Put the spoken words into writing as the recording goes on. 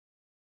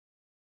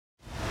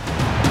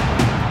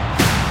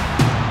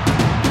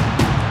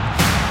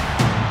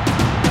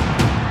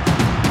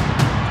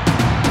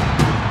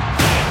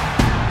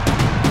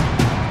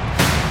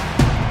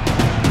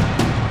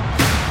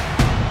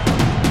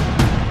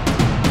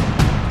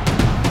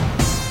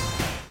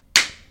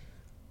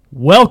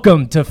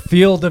Welcome to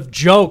Field of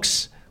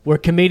Jokes, where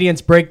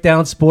comedians break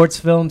down sports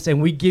films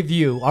and we give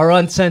you our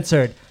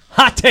uncensored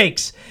hot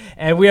takes.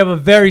 And we have a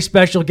very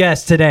special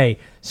guest today,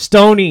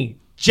 Stoney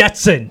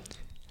Jetson.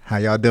 How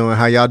y'all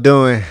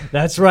doing?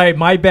 That's right.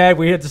 My bad.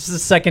 This is the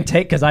second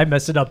take because I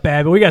messed it up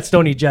bad. But we got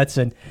Stoney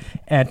Jetson.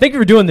 And thank you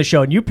for doing the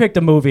show. And you picked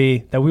a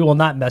movie that we will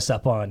not mess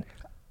up on.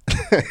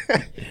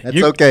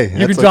 That's okay.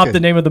 You can drop the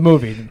name of the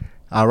movie.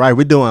 All right,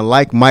 we're doing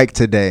Like Mike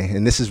today,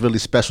 and this is really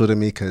special to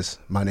me because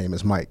my name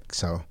is Mike,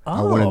 so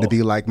I wanted to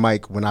be like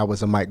Mike when I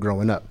was a Mike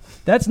growing up.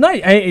 That's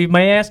nice.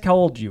 May I ask how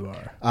old you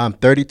are? I'm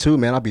 32,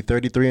 man. I'll be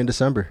 33 in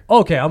December.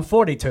 Okay, I'm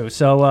 42,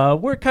 so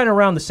we're kind of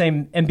around the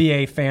same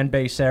NBA fan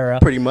base era.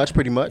 Pretty much.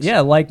 Yeah,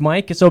 like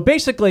Mike. So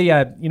basically,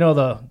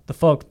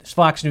 the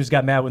Fox News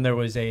got mad when there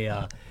was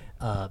a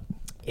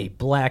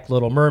black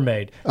Little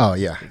Mermaid. Oh,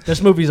 yeah.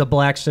 This movie's a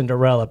black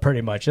Cinderella, pretty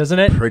much, isn't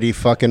it? Pretty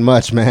fucking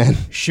much, man.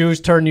 Shoes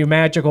turn you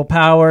magical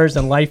powers,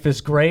 and life is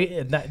great.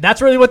 And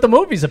that's really what the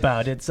movie's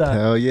about. It's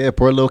hell yeah,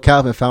 poor little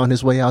Calvin found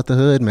his way out the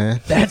hood,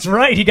 man. That's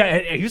right.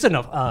 He was in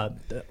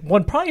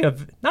one probably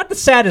of not the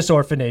saddest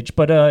orphanage,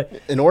 but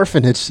an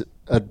orphanage.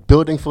 A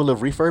building full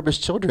of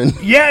refurbished children.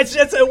 Yeah,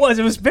 it was.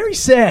 It was very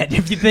sad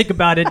if you think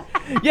about it.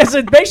 Yes,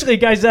 basically,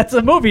 guys, that's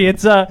the movie.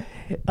 It's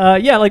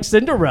like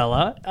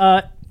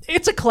Cinderella.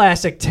 It's a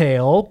classic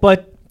tale,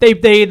 but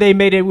they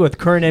made it with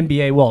current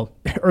NBA, well,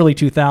 early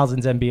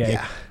 2000s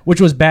NBA, which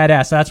was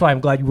badass. That's why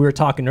I'm glad we were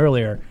talking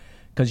earlier,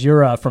 because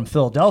you're from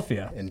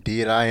Philadelphia.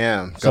 Indeed, I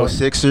am. Go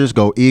Sixers,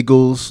 go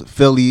Eagles,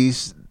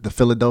 Phillies, the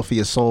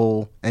Philadelphia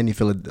Soul,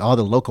 all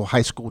the local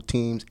high school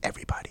teams,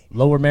 everybody.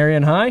 Lower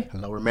Marion High?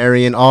 Lower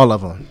Marion, all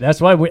of them.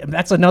 That's why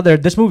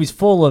this movie's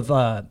full of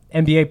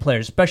NBA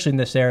players, especially in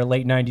this era,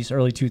 late 90s,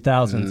 early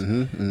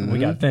 2000s. We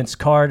got Vince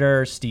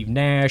Carter, Steve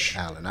Nash.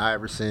 Allen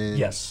Iverson.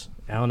 Yes,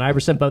 Allen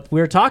Iverson. But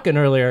we were talking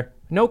earlier,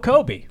 no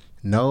Kobe.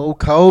 No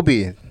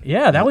Kobe.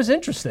 Yeah, that was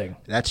interesting.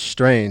 That's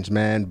strange,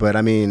 man. But,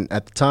 I mean,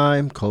 at the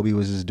time, Kobe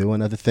was just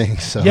doing other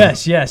things. So.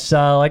 Yes.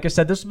 Like I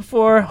said this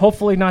before,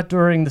 hopefully not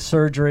during the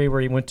surgery where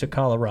he went to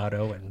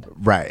Colorado.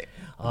 Right.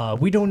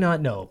 We do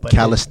not know. But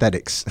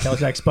calisthenics.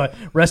 But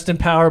rest in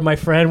power, my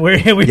friend.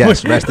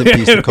 Yes, rest in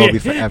peace to Kobe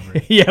forever.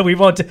 Yeah, we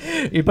want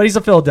to. But he's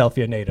a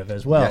Philadelphia native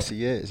as well. Yes,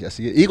 he is.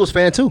 Eagles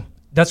fan, too.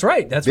 That's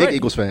right. Big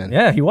Eagles fan.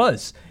 Yeah, he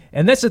was.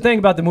 And that's the thing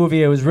about the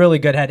movie. It was really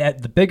good.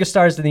 Had the biggest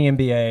stars in the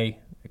NBA.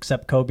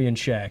 Except Kobe and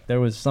Shaq. There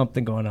was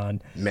something going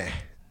on. Meh.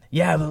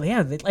 Yeah,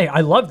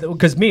 I love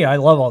because I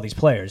love all these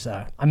players.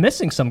 I'm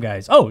missing some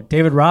guys. Oh,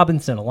 David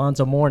Robinson,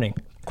 Alonzo Mourning.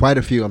 Quite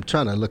a few. I'm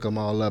trying to look them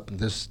all up.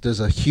 There's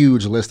a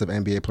huge list of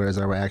NBA players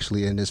that were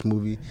actually in this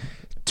movie.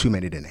 Too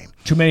many to name.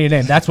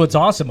 That's what's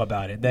awesome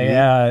about it.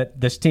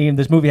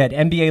 This movie had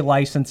NBA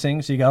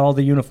licensing, so you got all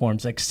the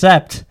uniforms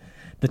except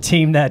the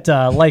team that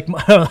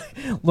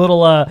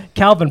little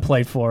Calvin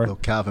played for. Little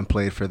Calvin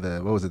played for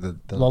the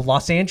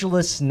Los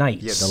Angeles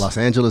Knights. Yeah, the Los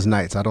Angeles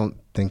Knights. I don't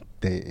think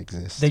they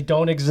exist. They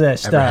don't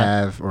exist. Ever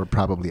have or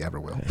probably ever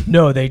will.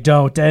 No, they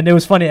don't. And it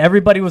was funny.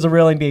 Everybody was a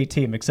real NBA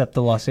team except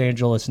the Los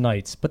Angeles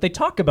Knights. But they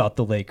talk about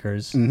the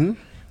Lakers. Mm-hmm.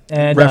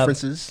 And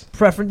references.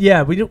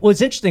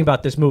 What's interesting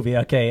about this movie,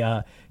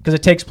 because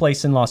it takes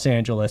place in Los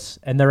Angeles,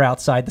 and they're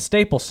outside the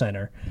Staples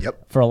Center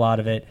for a lot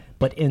of it.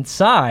 But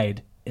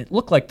inside, it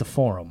looked like the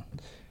Forum.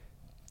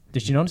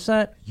 Did you notice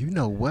that? You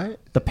know what?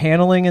 The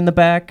paneling in the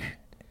back.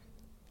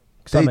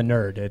 Because I'm a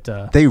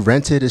nerd. They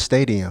rented a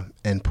stadium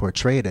and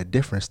portrayed a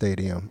different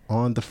stadium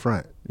on the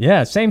front.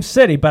 Yeah, same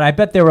city, but I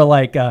bet they were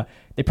like,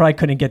 they probably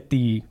couldn't get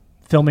the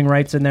filming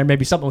rights in there.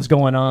 Maybe something was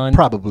going on.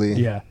 Probably.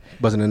 Yeah.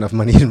 Wasn't enough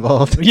money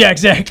involved. Yeah,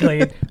 exactly.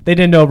 They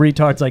didn't know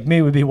retards like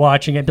me would be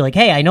watching it and be like,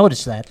 hey, I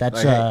noticed that.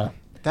 That's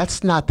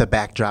That's not the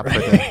backdrop for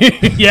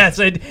the... Yes,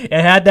 it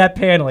had that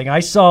paneling.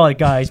 I saw it,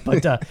 guys,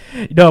 but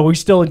no, we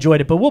still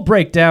enjoyed it. But we'll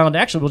break down.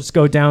 Actually, we'll just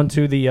go down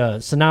to the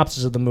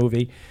synopsis of the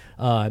movie.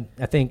 I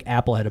think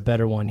Apple had a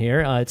better one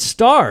here. It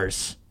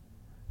stars,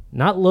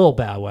 not Lil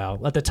Bow Wow.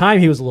 At the time,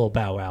 he was Lil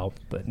Bow Wow,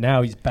 but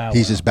now he's Bow Wow.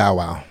 He's just Bow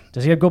Wow.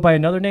 Does he go by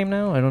another name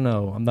now? I don't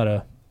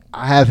know.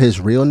 I have his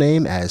real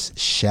name as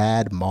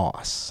Shad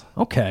Moss.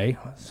 Okay.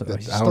 So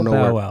I don't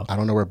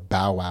know where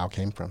Bow Wow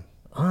came from.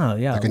 Oh,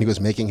 yeah. Like when he was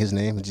making his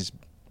name, it just...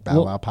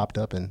 Bow Wow popped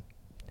up and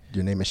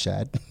your name is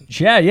Shad.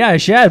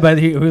 Shad, but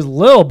he was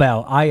Lil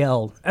Bow,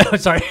 I-L.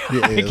 Sorry.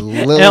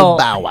 Lil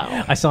Bow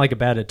Wow. I sound like a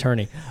bad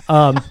attorney.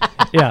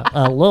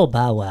 Lil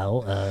Bow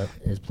Wow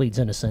pleads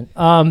innocent.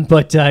 Now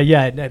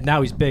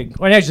he's big.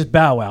 Well, now he's just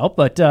Bow Wow.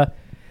 But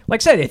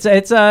like I said,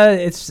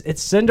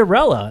 it's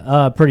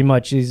Cinderella, pretty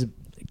much. He's a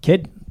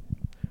kid.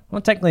 Well,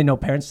 technically no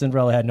parents.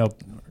 Cinderella had no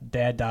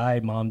dad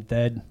died, mom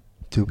dead.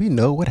 Do we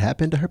know what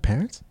happened to her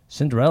parents?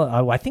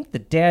 Cinderella, I think the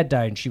dad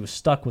died and she was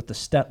stuck with the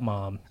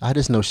stepmom. I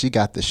just know she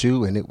got the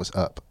shoe and it was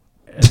up.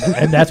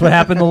 And that's what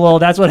happened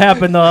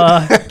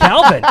to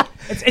Calvin.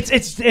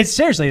 It's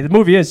seriously, the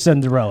movie is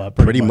Cinderella.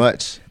 Pretty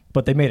much.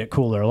 but they made it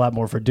cooler, a lot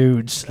more for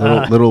dudes.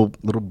 Little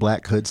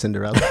black hood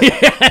Cinderella.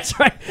 Yeah, that's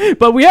right.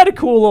 But we had a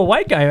cool little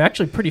white guy,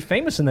 actually pretty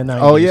famous in the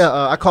 90s. Oh, yeah.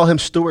 I call him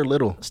Stuart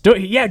Little.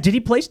 Yeah, did he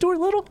play Stuart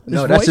Little?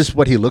 No, that's just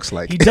what he looks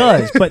like. He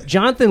does. But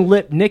Jonathan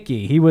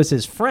Lipnicki, he was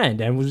his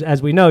friend. And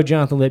as we know,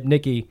 Jonathan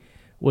Lipnicki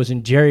was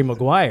in Jerry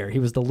Maguire. He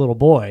was the little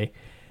boy.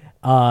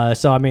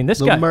 So, I mean, this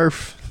Little guy.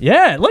 Murph.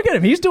 Yeah, look at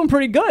him. He's doing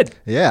pretty good.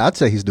 Yeah, I'd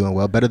say he's doing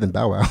well. Better than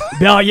Bow Wow.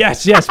 Oh,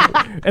 yes.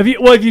 Have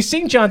you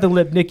seen Jonathan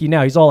Lipnicki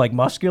now? He's all like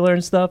muscular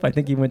and stuff. I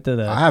think he went to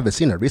the. I haven't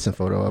seen a recent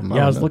photo of him.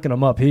 Yeah, I was looking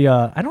him up. He,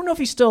 I don't know if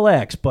he still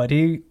acts, but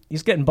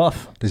he's getting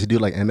buff. Does he do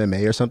like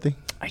MMA or something?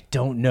 I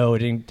don't know.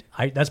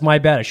 That's my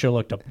bad. I should have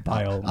looked up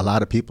bio. A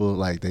lot of people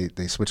like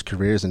they switch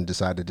careers and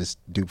decide to just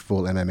do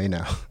full MMA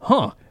now.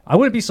 Huh. I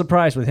wouldn't be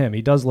surprised with him.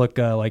 He does look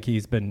like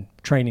he's been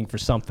training for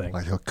something.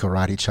 Like he'll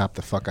karate chop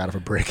the fuck out of a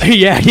brick.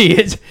 Yeah, he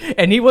is.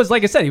 And he was,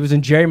 like I said, he was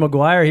in Jerry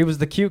Maguire. He was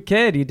the cute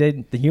kid. He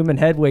did The Human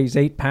Head Weighs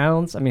 8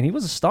 Pounds. I mean, he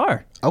was a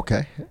star.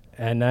 Okay.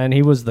 And then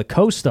he was the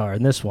co-star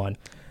in this one.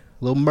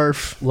 Little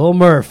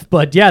Murph.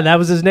 But yeah, that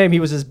was his name. He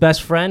was his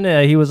best friend.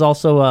 He was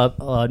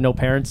also no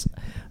parents.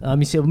 Let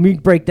me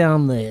break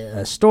down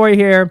the story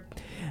here.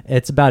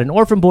 It's about an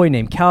orphan boy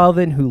named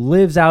Calvin who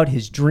lives out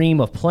his dream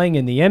of playing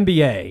in the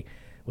NBA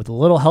with a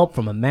little help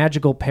from a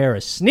magical pair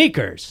of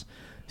sneakers.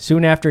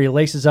 Soon after he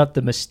laces up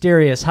the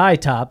mysterious high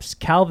tops,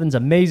 Calvin's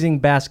amazing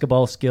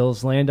basketball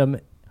skills land him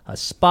a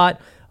spot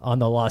on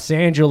the Los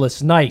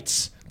Angeles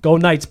Knights. Go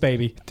Knights,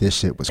 baby. This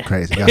shit was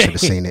crazy. Y'all should have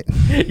seen it.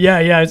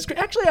 Yeah. It's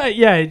actually,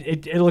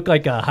 it looked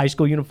like a high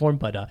school uniform,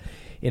 but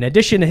in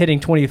addition to hitting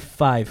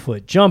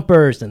 25-foot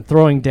jumpers and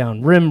throwing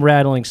down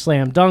rim-rattling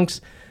slam dunks,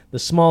 the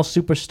small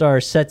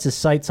superstar sets his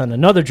sights on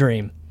another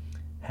dream,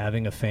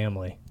 having a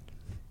family,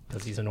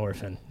 because he's an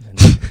orphan.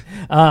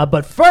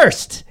 But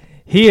first,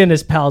 he and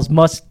his pals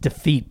must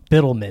defeat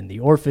Biddleman, the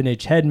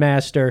orphanage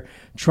headmaster,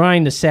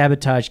 trying to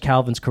sabotage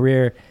Calvin's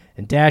career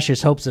and dash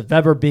his hopes of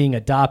ever being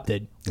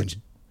adopted. Which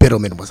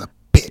Biddleman was a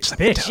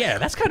bitch. Yeah,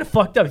 that's kind of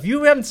fucked up. If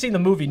you haven't seen the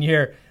movie and you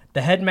hear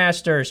the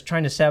headmaster is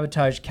trying to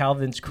sabotage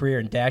Calvin's career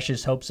and dash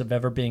his hopes of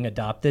ever being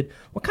adopted,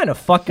 what kind of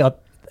fuck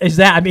up is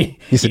that? I mean,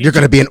 he said, you're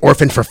going to be an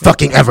orphan for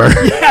fucking ever.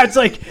 Yeah, it's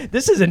like,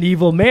 this is an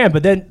evil man.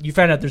 But then you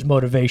find out there's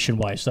motivation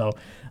why. So,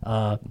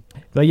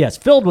 but yes,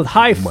 filled with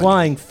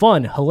high-flying,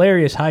 fun,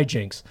 hilarious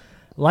hijinks.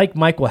 Like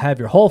Mike will have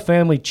your whole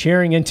family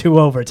cheering into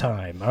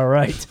overtime. All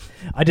right.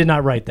 I did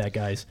not write that,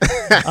 guys.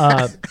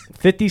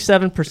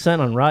 57%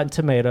 on Rotten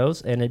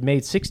Tomatoes, and it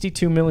made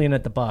 $62 million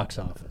at the box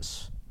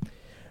office.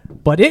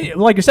 But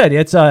like I said,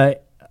 it's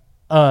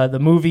the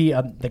movie,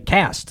 the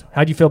cast.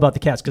 How do you feel about the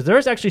cast? Because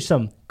there's actually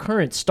some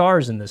current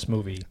stars in this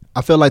movie.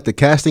 I feel like the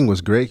casting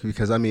was great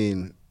because, I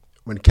mean,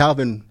 when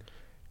Calvin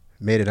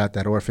made it out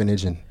that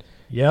orphanage and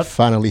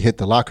finally hit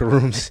the locker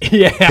rooms,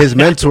 his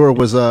mentor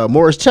was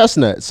Morris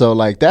Chestnut. So,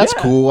 like, that's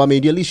cool. I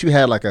mean, at least you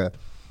had, like, a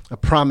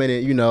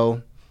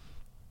prominent,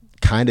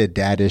 kind of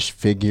daddish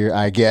figure,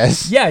 I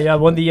guess. Yeah.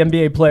 One of the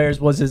NBA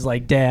players was his,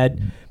 like,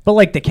 dad. But,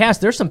 like, the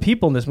cast, there's some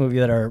people in this movie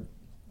that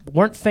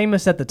weren't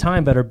famous at the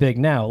time but are big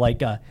now.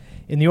 Like,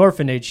 in the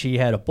orphanage, he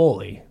had a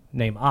bully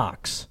named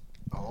Ox.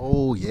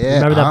 Oh, yeah.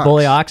 Remember that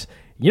bully Ox?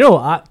 You know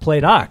who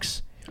played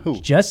Ox? Who?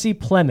 Jesse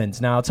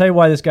Plemons. Now, I'll tell you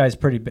why this guy's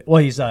pretty big.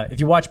 Well, he's if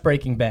you watch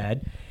Breaking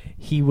Bad,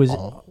 he was,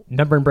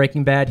 remember in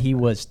Breaking Bad, he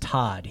was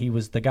Todd. He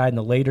was the guy in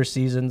the later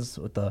seasons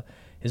with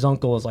his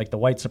uncle was like the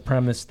white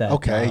supremacist that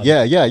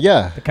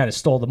that kind of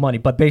stole the money.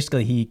 But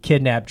basically, he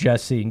kidnapped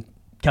Jesse and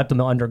kept him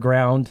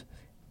underground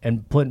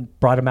and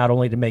brought him out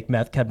only to make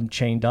meth, kept him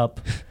chained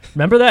up.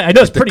 Remember that? I know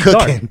it's pretty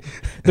dark.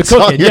 The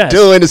cooking, all you're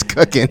doing is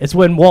cooking. It's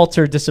when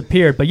Walter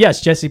disappeared. But yes,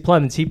 Jesse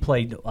Plemons, he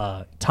played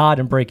Todd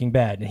in Breaking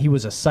Bad. And he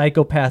was a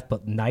psychopath,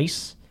 but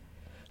nice.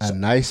 A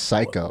nice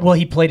psycho. Well,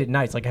 he played it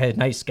nice. Like, I had a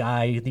nice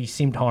guy. He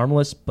seemed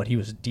harmless, but he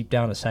was deep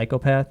down a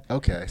psychopath.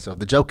 Okay, so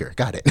the Joker.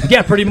 Got it.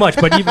 Yeah, pretty much.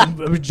 But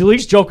even at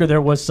least Joker,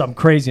 there was some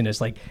craziness.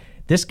 Like,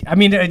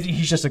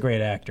 he's just a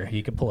great actor.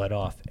 He could pull it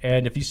off.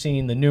 And if you've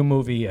seen the new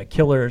movie,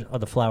 Killer of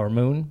the Flower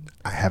Moon.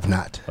 I have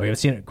not. Oh, you haven't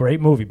seen it? Great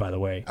movie, by the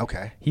way.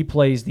 Okay. He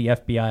plays the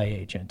FBI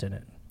agent in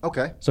it.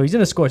 Okay. So he's in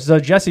the score. So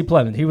Jesse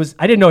Plemons,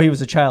 I didn't know he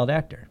was a child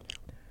actor.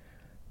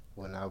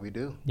 Well, now we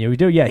do. Yeah, we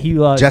do. Yeah,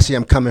 Jesse,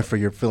 I'm coming for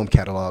your film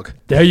catalog.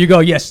 There you go.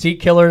 Yes, see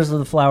Killers of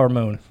the Flower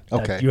Moon.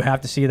 Okay. You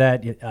have to see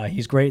that.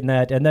 He's great in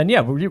that. And then,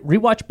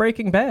 rewatch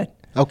Breaking Bad.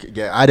 Okay,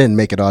 yeah, I didn't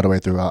make it all the way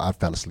through. I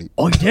fell asleep.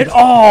 Oh, you did?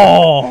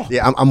 Oh!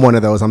 Yeah, I'm one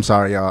of those. I'm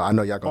sorry, y'all. I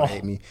know y'all going to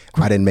hate me.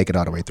 I didn't make it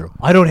all the way through.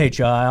 I don't hate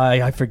you.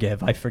 I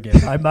forgive.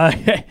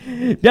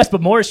 Yes,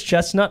 but Morris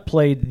Chestnut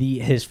played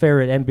his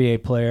favorite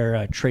NBA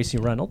player, Tracy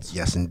Reynolds.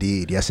 Yes,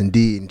 indeed.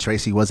 And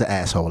Tracy was an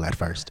asshole at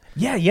first.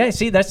 Yeah.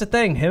 See, that's the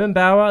thing. Him and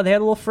Bow Wow, they had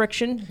a little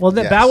friction. Well,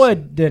 Bow Wow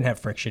didn't have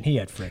friction. He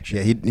had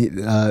friction.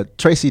 Yeah,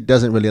 Tracy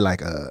doesn't really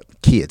like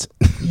kids.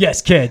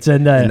 Yes, kids.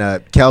 And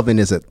Calvin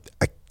is a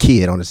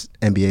kid on his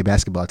NBA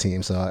basketball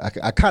team, so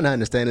I kind of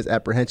understand his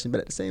apprehension, but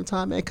at the same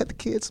time, man, cut the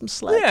kid some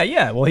slack.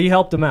 Yeah. Well, he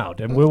helped him out,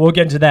 and we'll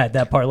get into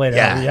that part later.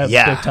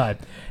 Yeah. Big time.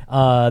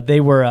 They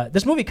were.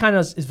 This movie kind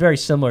of is very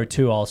similar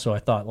to. Also, I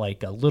thought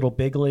like Little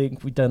Big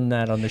League. We've done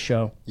that on the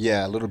show.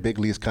 Yeah, Little Big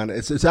League is kind of.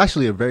 It's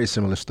actually a very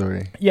similar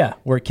story. Yeah,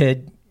 where a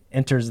kid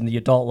enters in the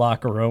adult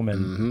locker room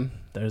and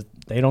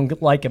they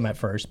don't like him at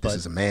first. But this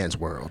is a man's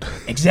world.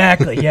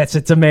 Exactly. Yes,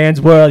 it's a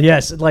man's world.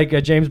 Yes, like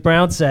James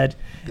Brown said.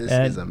 This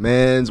is a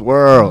man's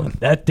world.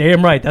 That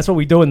damn right. That's what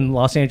we do in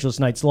Los Angeles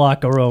Knights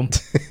locker room.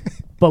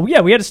 But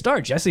yeah, we had to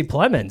start. Jesse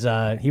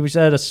Plemons. He was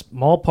at a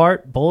small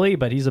part bully,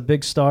 but he's a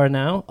big star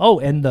now. Oh,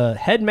 and the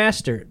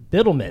headmaster,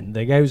 Biddleman,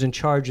 the guy who's in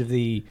charge of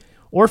the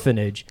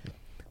orphanage,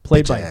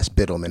 played by bitch-ass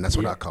Biddleman. That's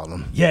what I call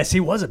him. Yes,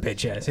 he was a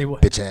bitch-ass.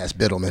 Bitch-ass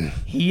Biddleman.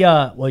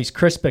 He's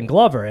Crispin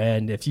Glover,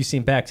 and if you've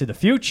seen Back to the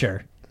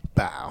Future.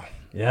 Bow.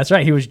 Yeah, that's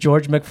right. He was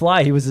George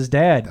McFly. He was his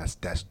dad.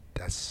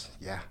 That's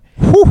yeah.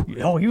 Whew.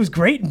 Oh, he was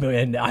great,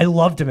 and I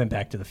loved him in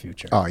Back to the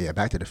Future. Oh yeah,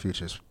 Back to the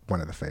Future is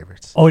one of the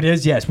favorites. Oh, it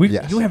is. Yes,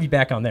 Yes. You'll have you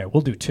back on there.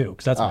 We'll do two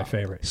because that's my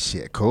favorite.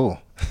 Shit, cool.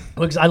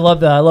 Because I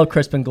love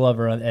Crispin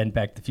Glover and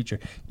Back to the Future.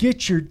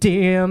 Get your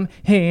damn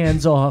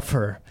hands off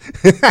her.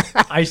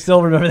 I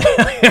still remember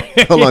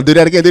that. Hold on, do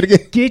that again.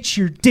 Get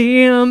your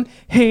damn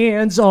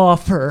hands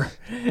off her.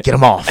 Get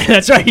them off.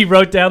 That's right. He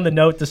wrote down the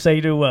note to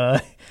say to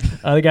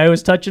the guy who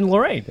was touching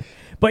Lorraine.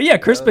 But yeah,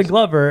 Crispin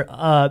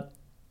Glover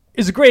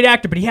is a great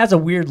actor, but he has a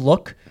weird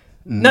look.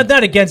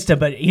 Not against him,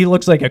 but he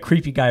looks like a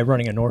creepy guy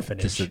running an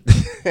orphanage.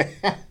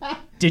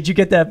 Did you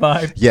get that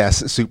vibe?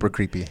 Yes, super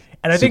creepy.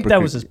 And I think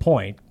that was his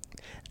point.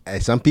 Hey,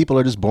 some people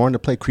are just born to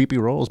play creepy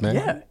roles, man.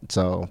 Yeah.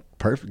 So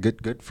perfect,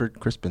 good for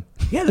Crispin.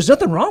 Yeah, there's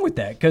nothing wrong with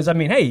that because I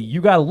mean, hey,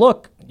 you got to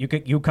look.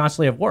 You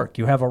constantly have work.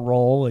 You have a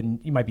role, and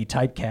you might be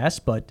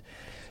typecast, but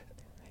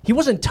he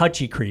wasn't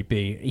touchy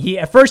creepy.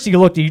 At first he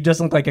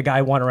doesn't look like a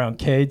guy wanting around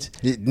kids,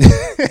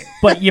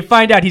 but you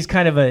find out he's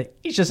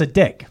just a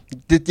dick.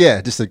 Yeah,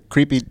 just a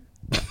creepy.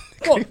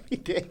 Creepy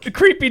dick. A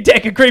creepy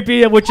dick,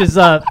 which is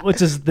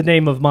the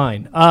name of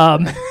mine.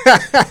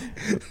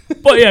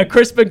 But yeah,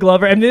 Crispin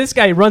Glover. I mean, this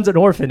guy runs an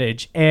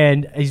orphanage,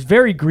 and he's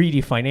very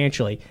greedy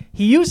financially.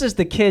 He uses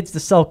the kids to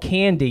sell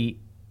candy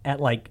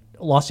at like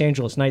Los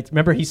Angeles Nights.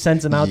 Remember, he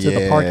sends them out to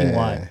the parking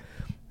lot.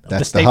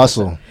 That's the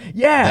hustle.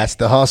 Yeah, that's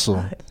the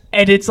hustle.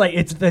 And it's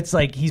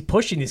like he's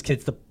pushing these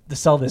kids to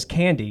sell this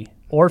candy.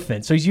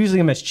 Orphan, so he's using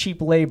them as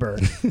cheap labor.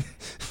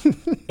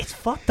 It's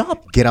fucked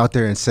up. Get out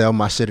there and sell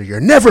my shit or you're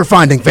never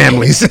finding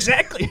families.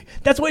 Exactly.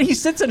 That's why he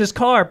sits in his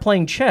car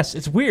playing chess.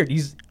 It's weird.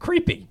 He's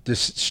creepy.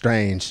 Just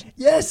strange.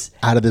 Yes.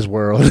 Out of this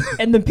world.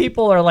 And then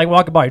people are like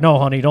walking by. No,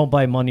 honey, don't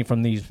buy money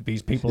from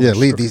these people. Yeah,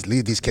 leave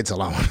these kids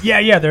alone.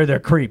 Yeah, they're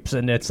creeps,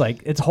 and it's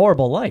like it's a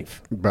horrible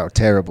life. Bro,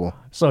 terrible.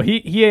 So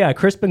he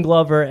Crispin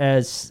Glover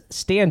as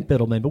Stan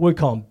Biddleman, but we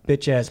call him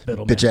bitch ass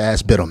Biddleman. Bitch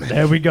ass Biddleman.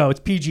 There we go.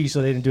 It's PG,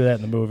 so they didn't do that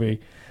in the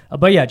movie.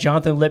 But yeah,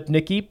 Jonathan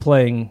Lipnicki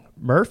playing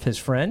Murph, his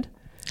friend.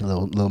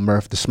 Little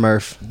Murph the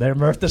Smurf. There,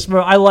 Murph the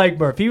Smurf. I like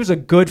Murph. He was a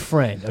good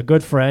friend.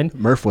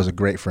 Murph was a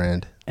great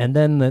friend. And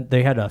then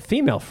they had a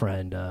female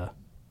friend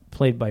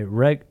played by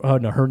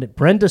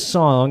Brenda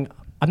Song.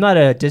 I'm not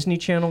a Disney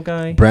Channel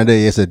guy. Brenda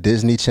is a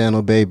Disney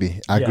Channel baby.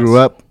 I grew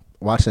up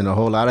watching a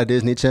whole lot of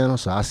Disney Channel,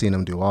 so I seen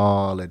them do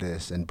all of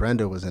this. And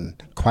Brenda was in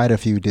quite a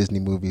few Disney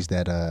movies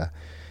that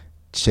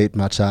shaped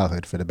my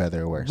childhood for the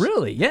better or worse.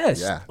 Really?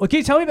 Yes. Yeah. Well, can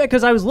you tell me about?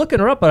 Because I was looking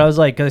her up, but I was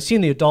like, I've seen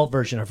the adult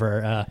version of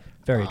her.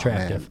 Very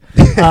attractive.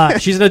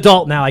 She's an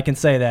adult now, I can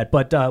say that.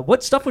 But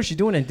what stuff was she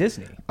doing in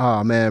Disney?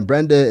 Oh man,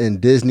 Brenda in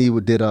Disney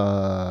did.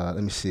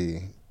 Let me see.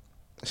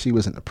 She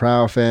was in the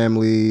Proud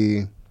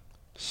Family.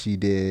 She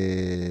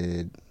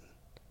did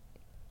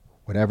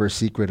whatever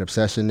Secret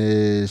Obsession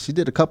is. She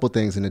did a couple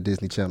things in the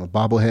Disney Channel.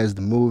 Bobbleheads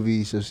the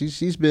movie. So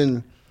she's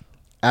been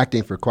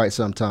acting for quite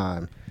some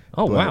time.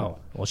 Oh, wow.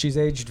 Well, she's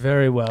aged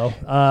very well.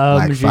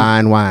 Like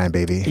fine wine,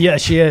 baby. Yeah,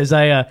 she is.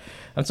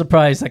 I'm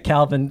surprised that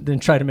Calvin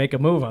didn't try to make a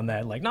move on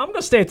that. Like, no, I'm going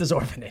to stay at this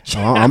orphanage.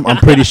 I'm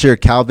pretty sure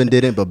Calvin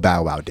didn't, but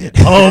Bow Wow did.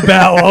 Oh,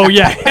 Bow Wow. Oh,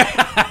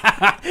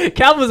 yeah.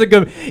 Calvin was a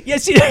good... Yeah,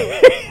 see...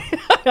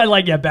 I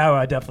like, Bow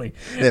Wow, definitely.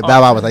 Yeah, Bow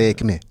Wow was like, hey,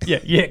 come here.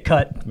 Yeah,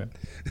 cut. Come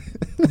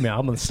here,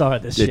 I'm going to star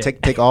this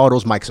shit. Take all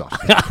those mics off.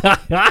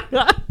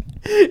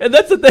 And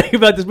that's the thing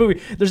about this movie.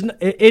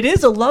 It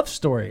is a love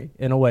story,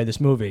 in a way, this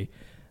movie.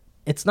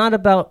 It's not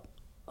about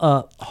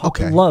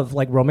love,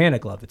 like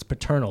romantic love. It's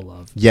paternal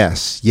love.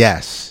 Yes.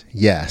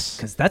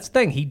 Because that's the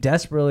thing. He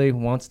desperately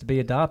wants to be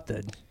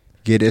adopted.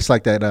 It's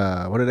like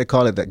that, what do they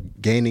call it?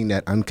 That gaining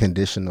that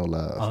unconditional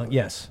love.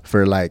 Yes.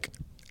 For like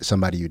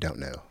somebody you don't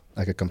know.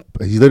 Like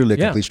he's literally a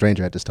complete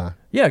stranger at this time.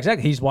 Yeah,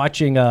 exactly. He's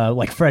watching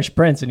like Fresh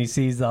Prince and he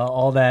sees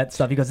all that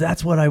stuff. He goes,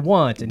 that's what I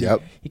want. And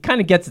he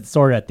kind of gets it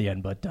sorted at the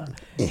end. But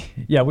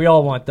yeah, we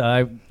all want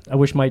I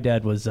wish my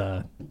dad was...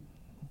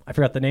 I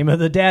forgot the name of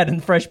the dad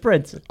in Fresh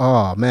Prince.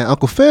 Oh man,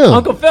 Uncle Phil.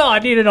 Uncle Phil. I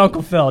needed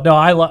Uncle Phil.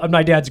 No,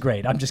 my dad's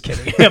great. I'm just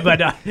kidding.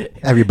 But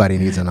everybody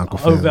needs an Uncle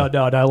Phil.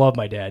 No, I love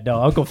my dad.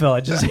 No, Uncle Phil.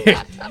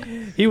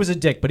 He was a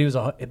dick, but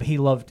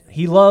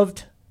he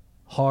loved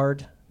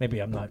hard Maybe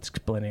I'm not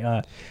explaining.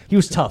 He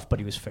was tough, but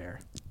he was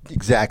fair.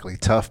 Exactly,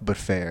 tough but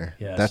fair.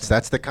 Yes.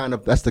 That's the kind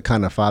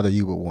of father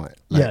you would want.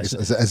 Like, yes,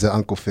 as an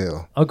Uncle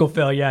Phil. Uncle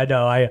Phil, yeah,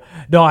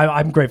 no,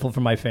 I'm grateful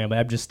for my family.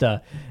 I just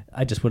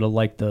would have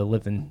liked to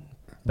live in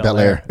Bel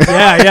Air.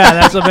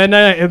 Yeah, that's been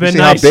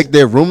nice. How big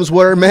their rooms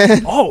were,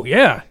 man. Oh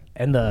yeah,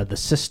 and the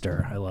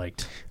sister I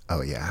liked.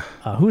 Oh yeah.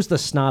 Who's the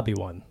snobby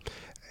one?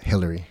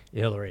 Hillary,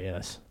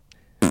 yes.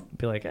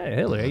 Be like, hey,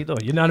 Hillary, how you doing?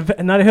 You're not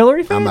a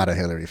Hillary fan? I'm not a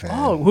Hillary fan.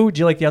 Oh, who would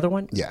you like the other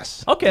one?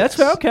 Yes. Okay, that's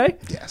fair. Okay.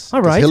 Yes.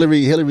 All right.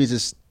 Hillary's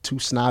just too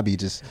snobby.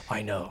 Just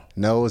I know.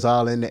 Nose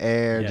all in the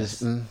air. Yes.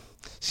 Just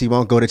she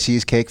won't go to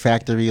Cheesecake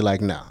Factory.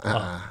 Like no.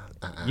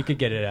 You could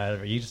get it out of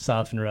her. You just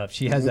soften her up.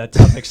 She has that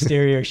tough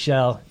exterior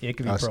shell. It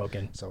could be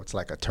broken. So it's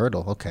like a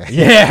turtle. Okay.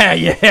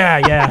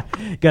 Yeah.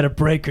 Got to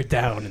break her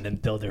down and then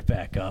build her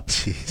back up.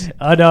 Jeez.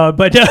 No,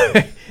 but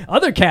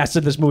other cast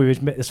in this movie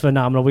is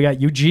phenomenal. We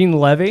got Eugene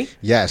Levy.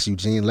 Yes,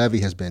 Eugene Levy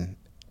has been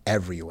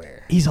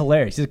everywhere. He's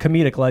hilarious. He's a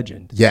comedic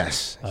legend.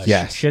 Yes.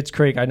 Yes. Schitt's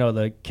Creek. I know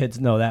the kids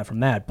know that from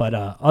that, but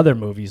other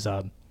movies.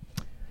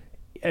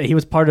 He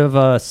was part of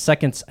not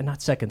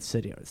Second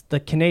City. It's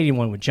the Canadian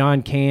one with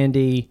John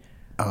Candy.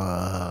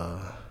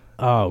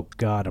 Oh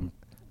God,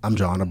 I'm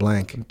drawing a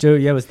blank.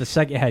 Dude, yeah, it was the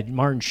second. It had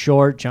Martin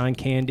Short, John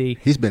Candy.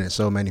 He's been in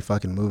so many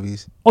fucking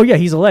movies. Oh yeah,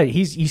 he's a legend.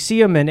 You see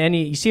him in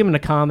a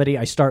comedy,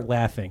 I start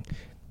laughing.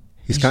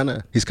 He's kind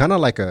of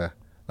like a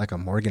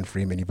Morgan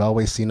Freeman. You've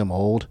always seen him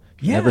old.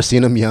 You've never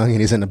seen him young, and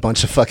he's in a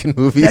bunch of fucking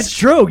movies. That's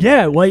true.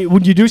 Yeah. Well,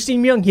 when you do see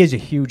him young, he has a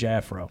huge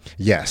afro.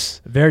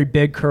 Yes. Very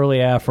big curly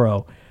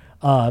afro.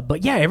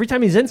 But yeah, every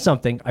time he's in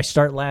something, I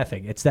start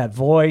laughing. It's that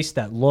voice,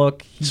 that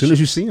look. As soon as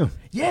you see him.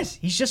 Yes,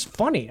 he's just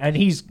funny. And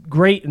he's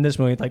great in this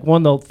movie. Like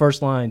one of the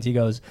first lines, he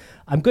goes,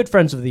 I'm good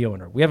friends with the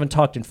owner. We haven't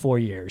talked in 4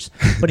 years,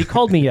 but he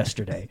called me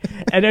yesterday.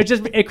 And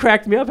it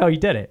cracked me up how he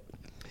did it.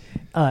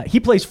 He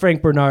plays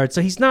Frank Bernard,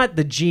 so he's not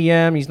the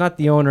GM, he's not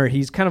the owner,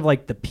 he's kind of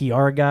like the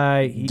PR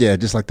guy.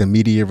 Just like the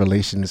media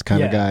relations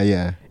kind of guy,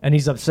 yeah. And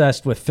he's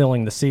obsessed with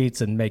filling the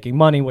seats and making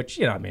money, which,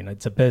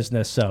 it's a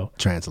business, so.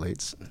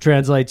 Translates,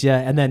 yeah.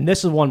 And then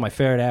this is one of my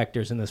favorite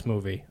actors in this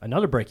movie,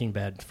 another Breaking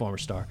Bad former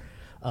star,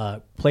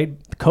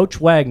 played Coach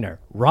Wagner,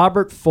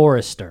 Robert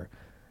Forrester.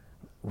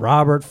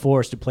 Robert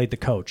Forrester played the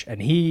coach, and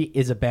he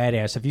is a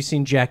badass. Have you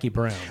seen Jackie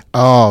Brown?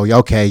 Oh,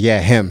 okay, yeah,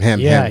 him.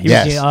 Yeah, him.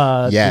 He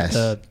was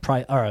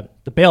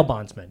the bail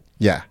bondsman.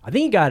 Yeah, I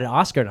think he got an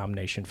Oscar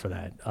nomination for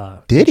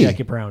that. Did he?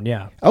 Jackie Brown,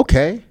 yeah.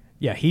 Okay.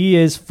 Yeah, he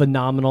is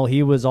phenomenal.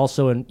 He was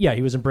also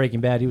he was in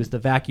Breaking Bad. He was the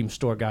vacuum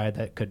store guy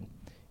that could,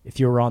 if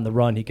you were on the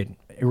run, he could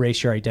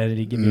erase your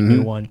identity, give you a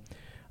new one.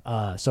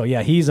 So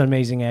yeah, he's an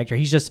amazing actor.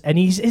 He's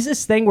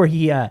this thing where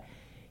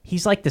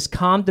he's like this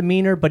calm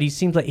demeanor, but he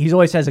seems like he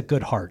always has a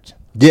good heart.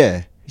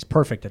 Yeah. He's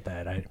perfect at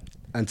that.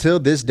 Until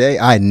this day,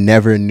 I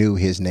never knew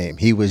his name.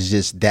 He was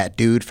just that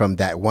dude from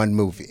that one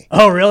movie.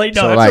 Oh, really?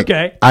 No, that's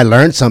okay. I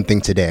learned something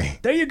today.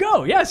 There you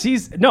go. Yes,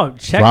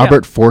 check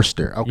Robert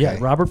Forster. Okay. Yeah,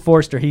 Robert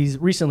Forster. He's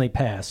recently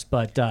passed,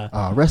 but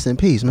rest in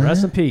peace, man.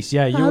 Rest in peace.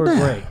 Yeah, you were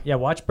great. Yeah,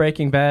 watch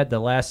Breaking Bad. The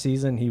last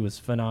season, he was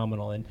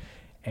phenomenal, and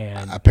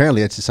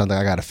apparently it's just something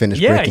I got to finish.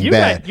 Breaking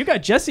Bad. You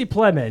got Jesse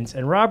Plemons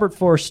and Robert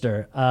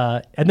Forster,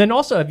 and then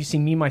also, have you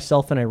seen Me,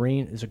 Myself, and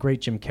Irene? It's a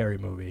great Jim Carrey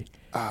movie.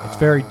 It's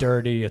very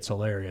dirty. It's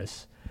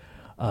hilarious.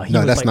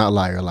 No, that's not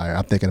Liar Liar.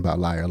 I'm thinking about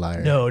Liar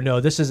Liar. No,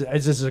 this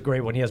is a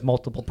great one. He has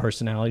multiple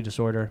personality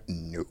disorder.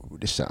 No,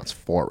 this sounds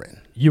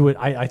foreign.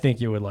 I think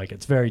you would like it.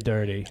 It's very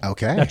dirty.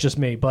 Okay, that's just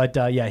me. But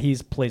he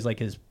plays like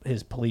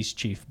his police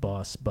chief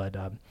boss. But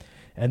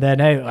and then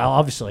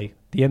obviously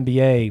the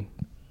NBA.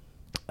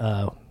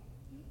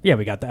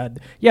 We got that.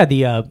 Yeah,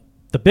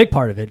 the big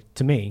part of it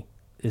to me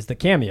is the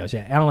cameos.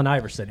 Yeah, Allen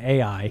Iverson,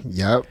 AI.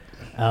 Yep.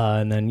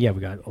 And then we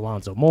got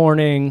Alonzo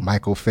Mourning,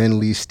 Michael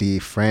Finley,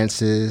 Steve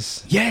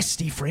Francis. Yes,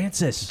 Steve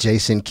Francis.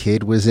 Jason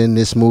Kidd was in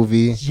this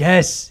movie.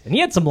 Yes, and he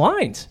had some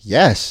lines.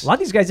 Yes. A lot of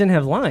these guys didn't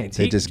have lines.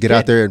 They just get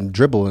out there and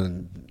dribble,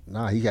 and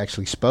he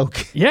actually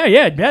spoke.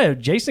 Yeah.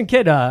 Jason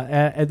Kidd.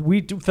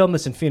 We do film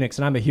this in Phoenix,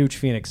 and I'm a huge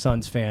Phoenix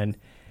Suns fan.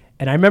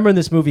 And I remember when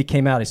this movie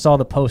came out, I saw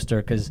the poster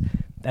because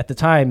at the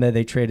time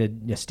they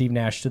traded Steve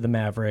Nash to the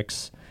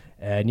Mavericks.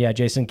 And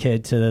Jason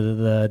Kidd to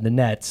the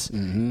Nets,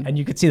 and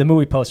you could see the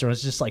movie poster. It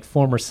was just like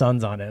former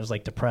Suns on it. It was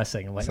like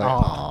depressing. I'm like,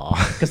 oh,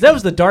 because that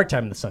was the dark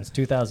time in the Suns,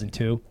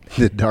 2002.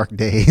 The dark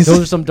days. Those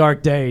were some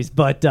dark days.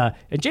 But and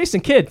Jason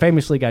Kidd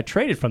famously got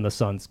traded from the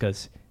Suns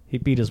because he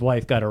beat his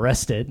wife, got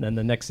arrested, and then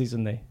the next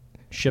season they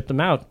shipped him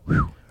out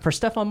for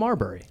Stephon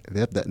Marbury.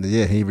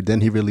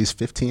 Then he released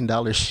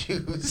 $15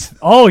 shoes.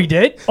 Oh, he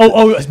did?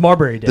 Oh, it was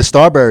Marbury did. The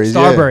Starburys,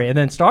 and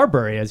then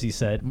Starbury, as he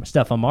said,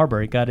 Stephon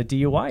Marbury got a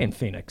DUI in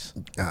Phoenix.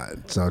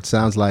 So it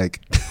sounds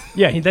like...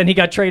 then he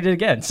got traded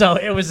again. So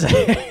it was...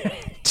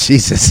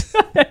 Jesus.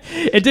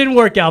 It didn't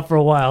work out for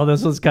a while.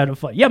 This was kind of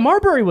fun. Yeah,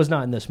 Marbury was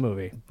not in this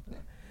movie.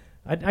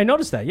 I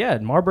noticed that. Yeah,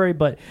 Marbury,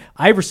 but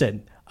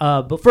Iverson.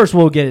 But first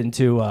we'll get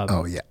into...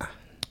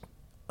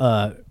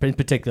 in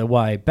particular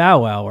why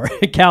Bow Wow or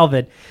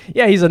Calvin,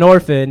 he's an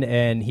orphan,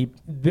 and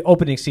the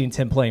opening scene's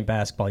him playing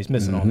basketball. He's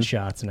missing all the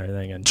shots and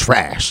everything. And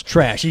trash.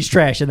 He's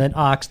trash. And then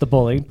Ox, the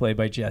bully, played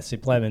by Jesse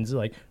Plemons,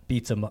 like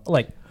beats him up.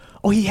 Like,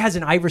 he has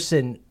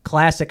an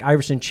classic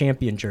Iverson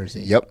champion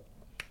jersey. Yep.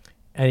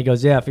 And he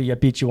goes, if I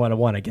beat you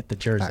 1-on-1, I get the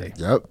jersey.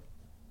 Yep.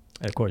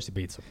 And of course he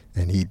beats him.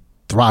 And he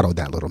throttled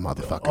that little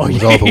motherfucker. Oh,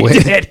 yeah, he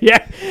did.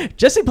 Yeah.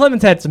 Jesse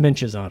Plemons had some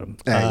inches on him.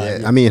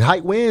 Yeah. I mean,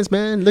 height wins,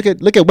 man. Look at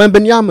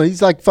Wembanyama.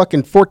 He's like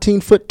fucking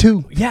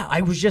 14'2". Yeah,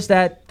 I was just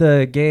at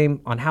the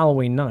game on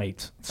Halloween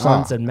night.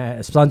 Suns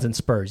and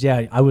Spurs.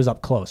 Yeah, I was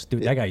up close.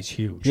 Dude, that guy's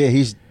huge. Yeah,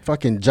 he's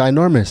fucking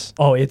ginormous.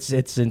 Oh, it's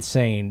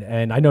insane.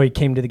 And I know he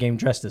came to the game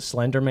dressed as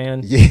Slender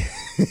Man. Yeah.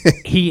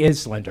 He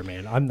is Slender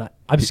Man.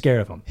 I'm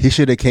scared of him. He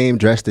should have came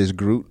dressed as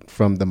Groot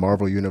from the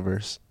Marvel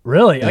Universe.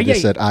 Really? And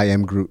just said, I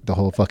am Groot the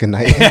whole fucking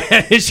night.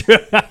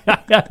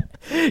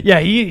 Yeah,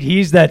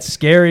 he's that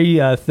scary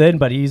thin,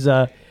 but he's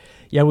I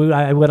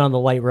went on the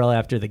light rail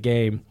after the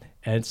game,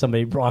 and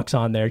somebody walks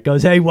on there,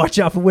 goes, "Hey, watch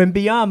out for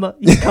Wembanyama.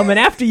 He's coming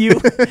after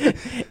you."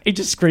 He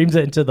just screams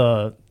it into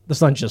the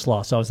Suns just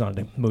lost, so I was not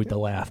in the mood to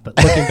laugh.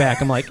 But looking back,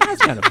 I'm like,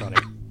 that's kind of funny.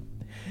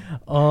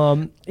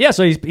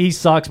 So he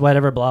sucks,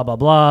 whatever, blah blah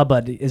blah.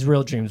 But his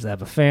real dream is to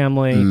have a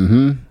family.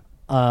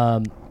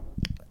 Mm-hmm.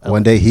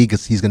 One day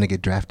he's gonna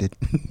get drafted.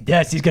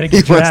 Yes, he's gonna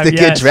get drafted.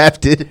 He wants to get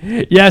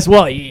drafted. Yes,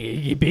 well,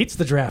 he beats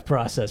the draft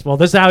process. Well,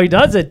 this is how he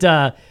does it.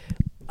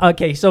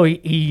 Okay, so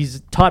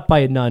he's taught by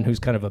a nun who's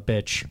kind of a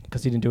bitch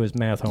because he didn't do his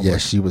math homework. Yeah,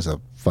 she was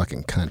a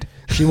fucking cunt.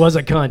 She was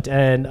a cunt,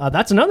 and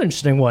that's another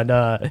interesting one.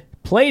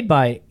 Played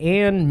by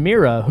Ann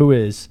Mira, who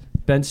is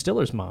Ben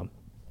Stiller's mom.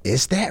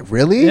 Is that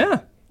really?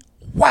 Yeah.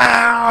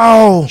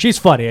 Wow. She's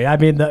funny. I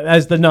mean,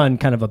 as the nun,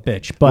 kind of a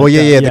bitch. But,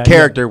 the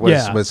character was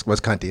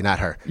cunty, not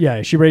her.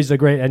 Yeah, she raised a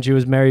great, and she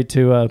was married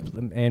to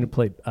Ann who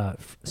played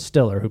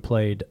Stiller, who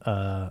played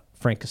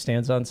Frank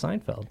Costanza on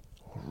Seinfeld.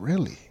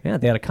 Really? Yeah,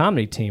 they had a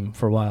comedy team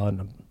for a while,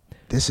 and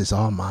this is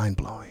all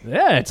mind-blowing.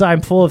 Yeah,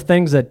 I'm full of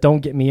things that don't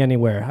get me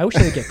anywhere. I wish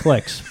I could get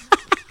clicks.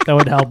 That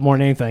would help more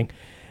than anything.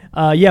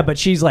 But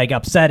she's like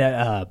upset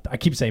at, I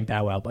keep saying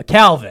Bow Wow, but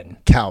Calvin.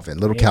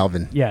 Little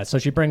Calvin. Yeah, so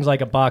she brings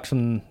like a box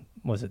from,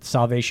 was it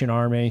Salvation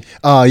Army?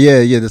 Oh, yeah.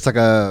 It's like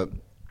a...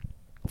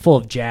 full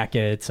of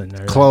jackets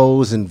and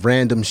clothes and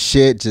random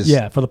shit. Just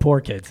for the poor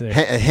kids.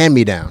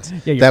 Hand-me-downs.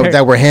 Yeah,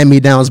 that were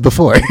hand-me-downs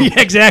before. Yeah,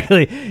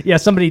 exactly. Yeah,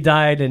 somebody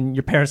died and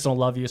your parents don't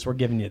love you, so we're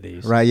giving you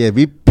these. Right, yeah.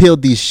 We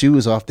peeled these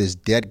shoes off this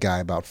dead guy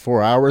about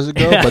 4 hours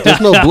ago, but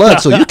there's no blood,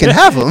 so you can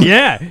have them.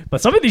 Yeah,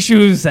 but some of these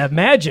shoes have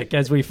magic,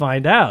 as we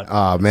find out.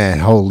 Oh, man,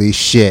 holy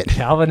shit.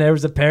 Calvin, there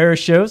was a pair of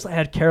shoes. I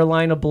had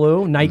Carolina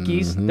Blue,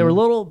 Nikes. Mm-hmm. They were a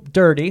little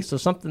dirty, so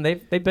something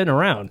they've been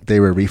around. They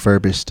were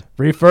refurbished.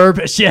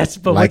 Yes.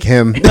 But like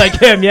him. Like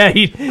him, yeah.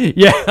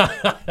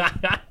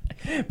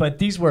 But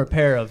these were a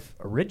pair of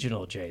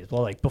original J's.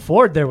 Well, like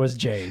before there was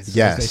J's,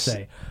 yes. As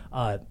they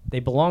say. They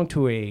belonged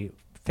to a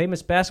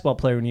famous basketball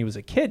player when he was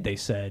a kid, they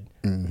said.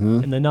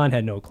 Mm-hmm. And the nun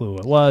had no clue who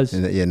it was.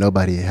 And,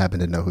 nobody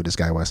happened to know who this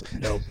guy was.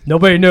 No,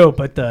 nobody knew,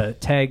 but the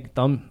tag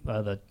thumb,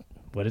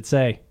 what did it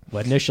say?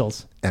 What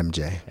initials?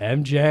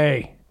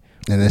 MJ.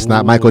 And it's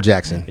not Michael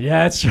Jackson.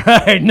 Yeah, that's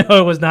right. No,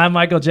 it was not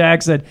Michael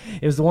Jackson.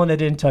 It was the one that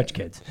didn't touch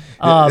kids.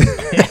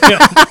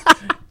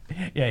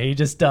 Yeah, he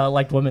just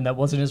liked women that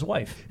wasn't his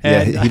wife.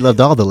 And, he loved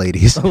all the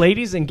ladies.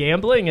 Ladies and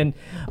gambling, and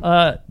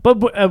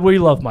but we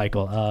love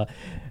Michael.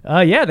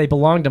 They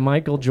belong to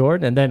Michael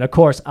Jordan, and then of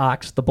course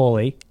Ox, the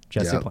bully,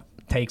 Jesse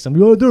takes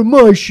them. Oh, they're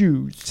my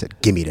shoes. Said,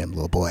 "Give me them,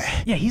 little boy."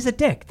 Yeah, he's a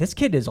dick. This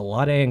kid is a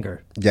lot of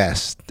anger.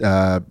 Yes,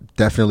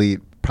 definitely.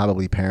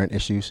 Probably parent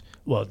issues,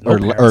 or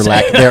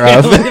lack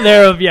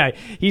thereof. Yeah.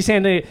 He's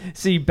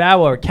see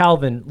Bow or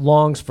Calvin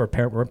longs for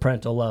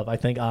parental love. I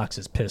think Ox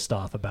is pissed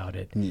off about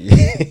it.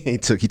 He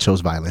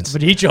chose violence.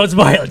 But he chose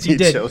violence. He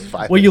did. Chose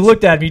violence. Well, you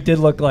looked at him. He did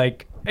look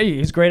like, hey,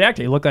 he's a great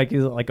actor. He looked like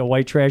he's like a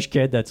white trash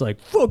kid that's like,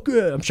 fuck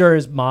it. I'm sure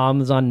his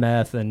mom's on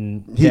meth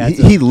and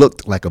he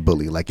looked like a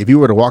bully. Like if you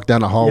were to walk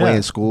down the hallway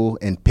in school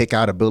and pick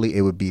out a bully,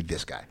 it would be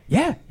this guy.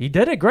 Yeah, he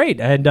did it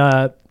great. And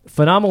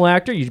phenomenal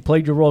actor. You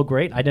played your role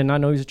great. I did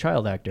not know he was a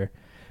child actor.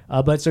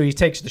 But so he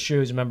takes the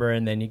shoes, remember,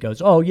 and then he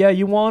goes, "Oh yeah,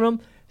 you want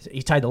them?" So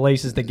he tied the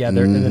laces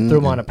together and then threw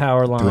them on a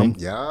power line.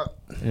 Yeah.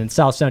 And in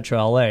South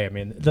Central LA, I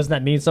mean, doesn't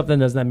that mean something?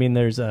 Doesn't that mean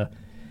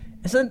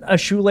isn't a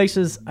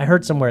shoelaces? I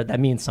heard somewhere that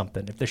means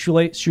something. If the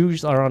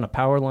shoes are on a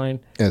power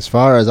line, as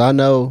far as I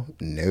know,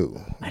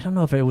 no. I don't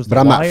know if it was. But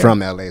I'm not from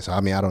LA, so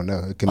I mean, I don't know.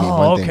 It could mean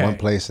one thing, one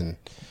place, and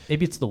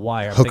maybe it's the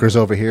wire. Hookers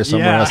over here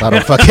somewhere else. I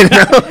don't fucking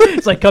know.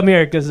 It's like, come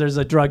here because there's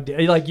a drug.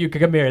 Like you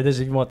could come here. This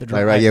if you want the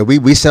drug. Right. Yeah,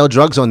 we sell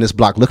drugs on this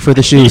block. Look for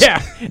the shoes.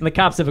 Yeah, and the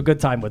cops have a good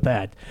time with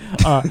that.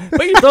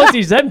 But you thought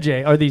these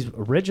MJ are these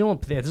original.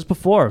 This is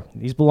before.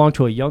 These belong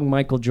to a young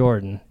Michael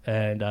Jordan,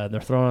 and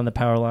they're thrown on the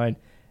power line.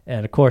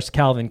 And of course,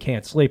 Calvin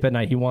can't sleep at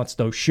night. He wants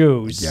those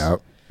shoes.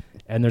 Yep.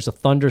 And there's a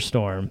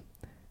thunderstorm,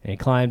 and he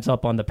climbs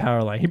up on the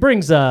power line. He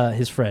brings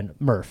his friend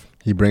Murph.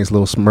 He brings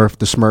little Smurf,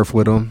 the Smurf,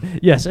 with him.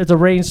 Yes, it's a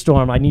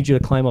rainstorm. I need you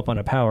to climb up on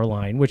a power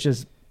line, which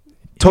is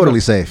Totally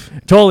safe.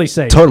 Totally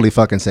safe. Totally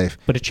fucking safe.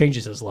 But it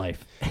changes his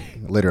life.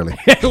 Literally.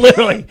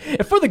 Literally.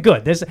 For the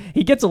good.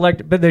 He gets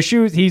electrocuted. But the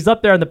shoes, he's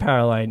up there on the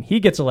power line. He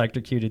gets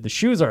electrocuted. The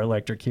shoes are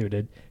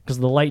electrocuted because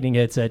the lightning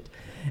hits it.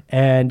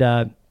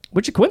 And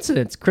which a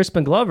coincidence.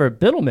 Crispin Glover,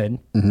 Biddleman,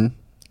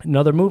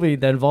 another movie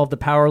that involved the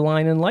power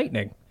line and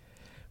lightning.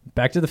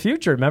 Back to the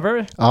Future,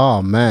 remember?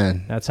 Oh,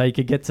 man. That's how you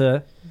could get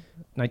to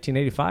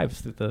 1985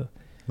 through the...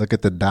 Look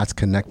at the dots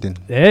connecting.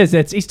 He's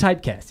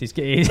typecast. He's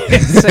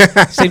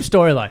same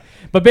storyline.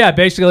 But yeah,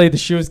 basically the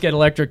shoes get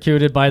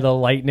electrocuted by the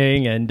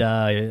lightning, and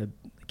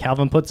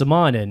Calvin puts them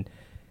on, and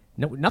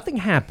nothing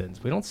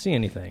happens. We don't see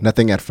anything.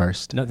 Nothing at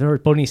first. No,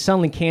 but when he's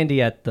selling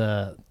candy at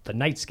the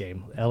Knights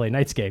game, LA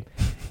Knights game,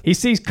 he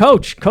sees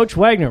Coach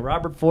Wagner,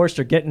 Robert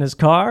Forster, get in his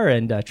car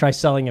and try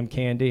selling him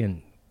candy,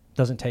 and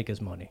doesn't take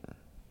his money.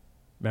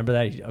 Remember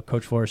that,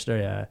 Coach Forster?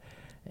 Yeah.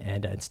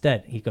 And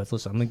instead, he goes,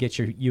 listen, I'm going to get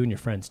you and your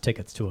friends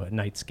tickets to a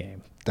Knights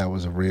game. That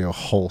was a real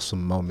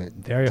wholesome moment.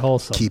 Very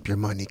wholesome. Keep your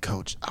money,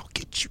 Coach. I'll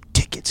get you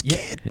tickets,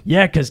 kid.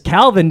 Yeah, because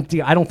Calvin,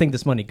 I don't think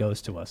this money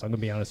goes to us. I'm going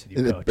to be honest with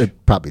you, Coach.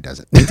 It probably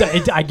doesn't.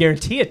 I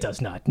guarantee it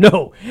does not.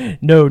 No.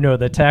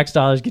 The tax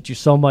dollars get you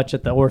so much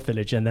at the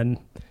orphanage, and then...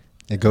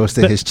 It goes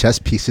to his chess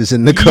pieces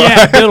in the car.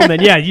 Yeah, Middleman.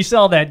 Yeah, you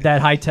saw that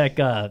high-tech...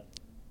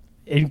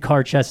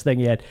 in-car chess thing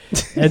he had.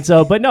 And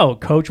so, but no,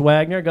 Coach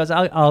Wagner goes,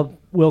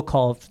 we'll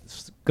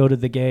go to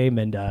the game,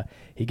 and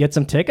he gets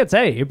some tickets.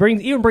 Hey, he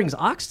even brings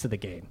Ox to the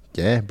game.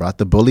 Yeah, brought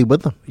the bully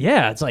with him.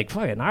 Yeah, it's like,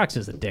 fucking Ox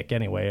is a dick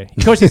anyway.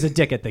 Of course he's a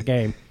dick at the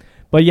game.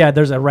 But yeah,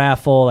 there's a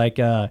raffle, like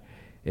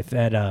if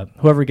that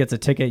whoever gets a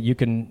ticket, you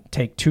can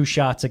take 2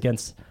 shots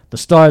against the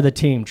star of the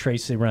team,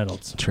 Tracy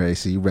Reynolds.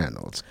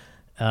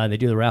 They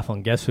do the raffle,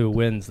 and guess who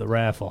wins the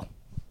raffle?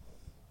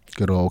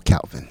 Good old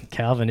Calvin.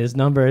 Calvin, his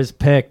number is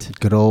picked.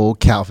 Good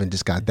old Calvin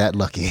just got that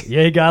lucky.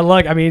 Yeah, he got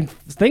lucky. I mean,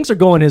 things are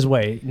going his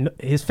way.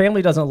 His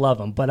family doesn't love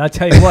him, but I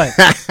tell you what.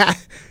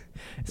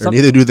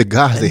 Neither do the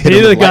gods. They hit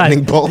him with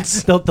lightning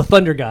bolts. The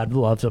Thunder God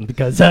loves him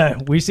because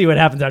we see what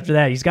happens after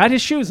that. He's got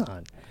his shoes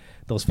on,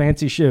 those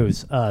fancy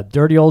shoes,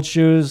 dirty old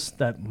shoes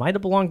that might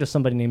have belonged to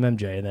somebody named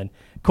MJ. And then,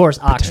 of course,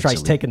 Ox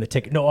tries taking the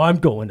ticket. No, I'm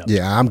going up.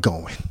 Yeah, I'm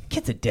going.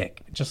 Kid's a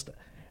dick.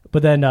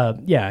 But then,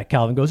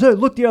 Calvin goes, hey,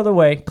 look the other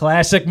way.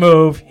 Classic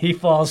move. He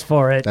falls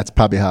for it. That's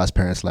probably how his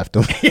parents left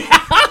him.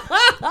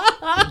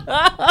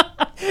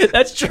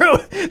 That's true.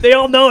 They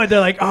all know it. They're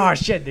like, oh,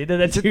 shit. They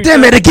did that too.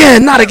 Damn it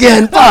again. Not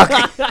again. Fuck.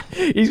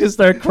 He's going to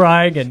start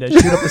crying and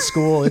shoot up the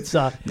school. It's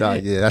yeah,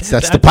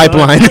 that's the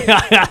pipeline.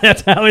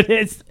 That's how it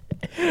is.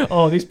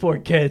 Oh, these poor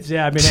kids.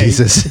 Yeah, I mean,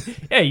 Jesus.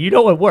 Hey, you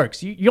know what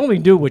works. You only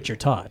do what you're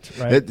taught,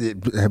 right?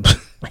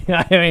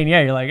 I mean,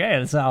 yeah, you're like, hey,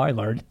 that's how I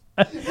learned.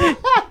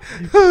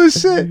 Oh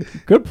shit!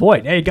 Good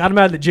point. Hey, got him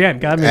out of the jam.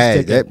 Got him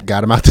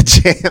out the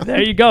jam.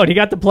 There you go. And he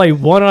got to play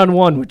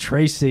 1-on-1 with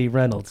Tracy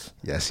Reynolds.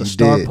 Yes, the he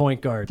star did.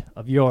 Point guard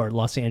of your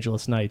Los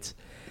Angeles Knights.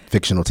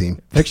 Fictional team.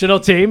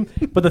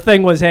 But the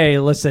thing was, hey,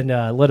 listen,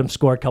 let him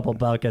score a couple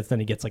buckets, then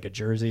he gets like a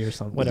jersey or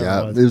something.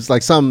 Whatever it was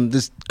like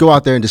just go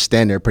out there and just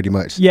stand there, pretty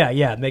much.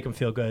 Yeah, make him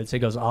feel good. So he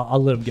goes,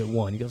 I'll let him get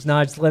 1. He goes,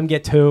 no, just let him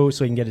get 2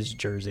 so he can get his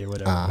jersey or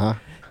whatever.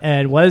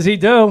 And what does he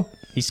do?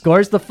 He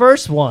scores the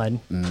first one.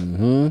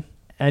 Mm-hmm.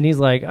 And he's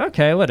like,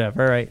 okay,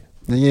 whatever, right?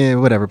 Yeah,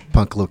 whatever,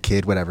 punk little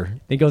kid, whatever.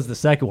 He goes to the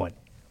second one.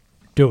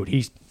 Dude,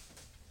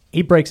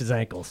 he breaks his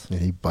ankles. Yeah,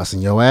 he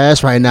busting your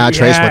ass right now,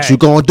 Trace. What you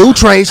gonna do,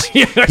 Trace?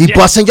 He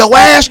busting your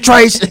ass,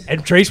 Trace.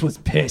 And Trace was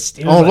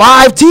pissed. On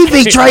live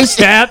TV, Trace.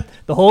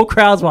 The whole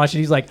crowd's watching.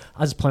 He's like,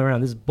 I was just playing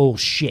around. This is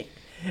bullshit.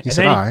 He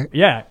said, all right.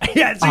 Yeah.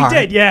 Yeah, so he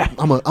did, yeah.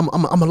 I'm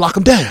gonna lock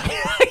him down.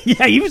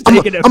 Yeah, he was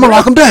taking it. I'm gonna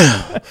lock him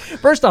down.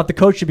 First off, the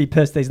coach should be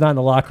pissed that he's not in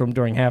the locker room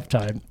during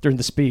halftime, during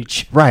the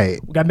speech. Right.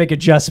 We got to make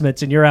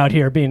adjustments, and you're out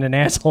here being an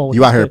asshole.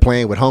 You out here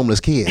playing with homeless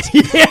kids.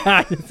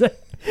 Yeah.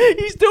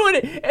 He's doing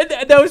it.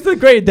 And that was the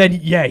great. Then,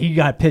 yeah, he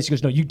got pissed. He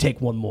goes, no, you take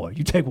one more.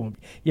 You take one.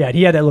 Yeah, and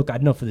he had that look,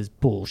 enough of this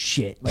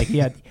bullshit. Like, he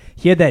had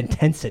that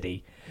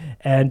intensity.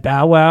 And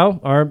Bow Wow,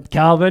 or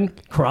Calvin,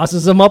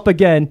 crosses him up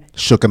again.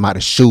 Shook him out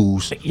of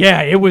shoes.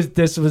 Yeah,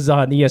 this was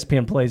on the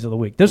ESPN Plays of the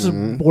Week. This is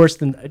worse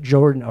than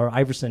Jordan or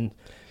Iverson.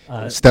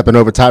 Stepping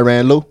over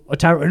Tyronn Lue?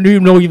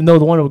 Even though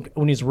the one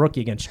when he's a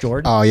rookie against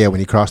Jordan. Oh, yeah, when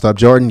he crossed up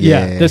Jordan?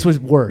 Yeah. This was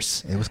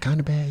worse. It was kind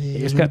of bad. Yeah,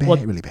 it was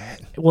really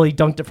bad. Well, he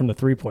dunked it from the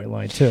three-point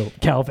line, too,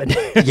 Calvin.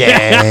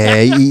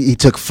 Yeah, he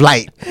took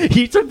flight.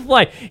 He took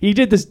flight. He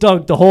did this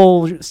dunk. The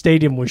whole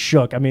stadium was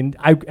shook. I mean,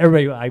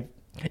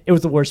 it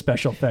was the worst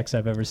special effects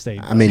I've ever seen.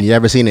 I mean, you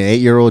ever seen an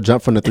 8-year-old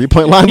jump from the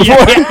three-point line before?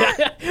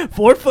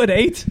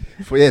 4'8".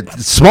 Yeah,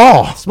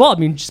 small. I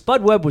mean,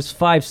 Spud Webb was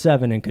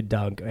 5'7" and could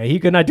dunk. He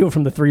could not do it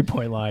from the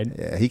three-point line.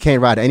 Yeah, he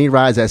can't ride any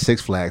rides at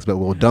Six Flags, but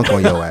will dunk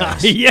on your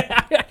ass.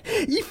 Yeah,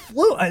 he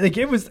flew. I think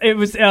it was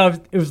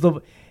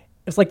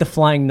like the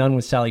Flying Nun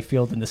with Sally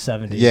Field in the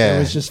 70s. Yeah, it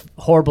was just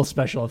horrible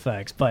special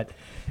effects. But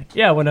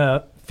yeah, when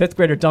a fifth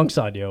grader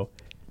dunks on you.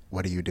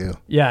 What do you do?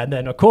 Yeah, and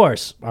then, of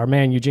course, our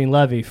man Eugene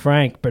Levy,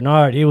 Frank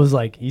Bernard, he was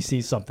like, he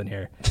sees something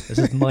here. This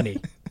is money.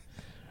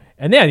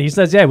 And then he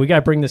says, "Yeah, we got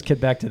to bring this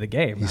kid back to the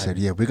game." He said,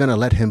 "Yeah, we're gonna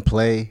let him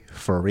play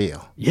for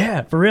real."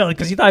 Yeah, for real,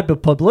 because he thought it'd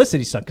be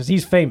publicity stuff. Because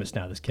he's famous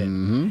now, this kid,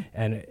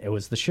 and it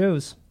was the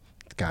shoes.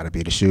 It's got to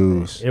be the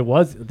shoes. It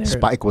was.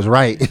 Spike was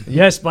right.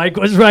 Yes, Spike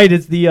was right.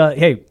 It's the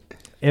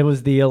it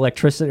was the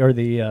electricity or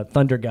the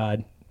thunder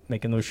god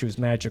making those shoes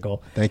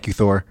magical. Thank you,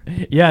 Thor.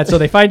 Yeah, so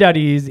they find out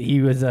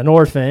he was an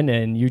orphan,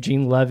 and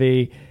Eugene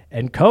Levy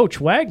and Coach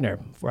Wagner,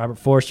 Robert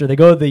Forster, they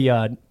go to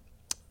the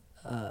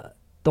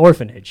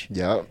orphanage.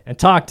 Yep. And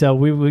talk to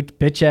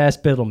bitch ass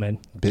Biddleman.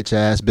 Bitch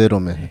ass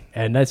Biddleman.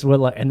 And that's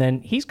what. And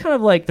then he's kind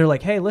of like, they're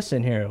like, "Hey,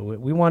 listen here,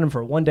 we want him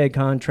for a 1-day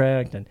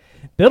contract." And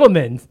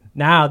Biddleman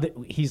now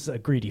he's a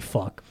greedy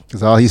fuck.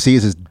 Because all he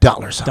sees is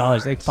dollars.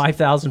 Dollars, like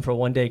 $5,000 for a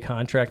 1-day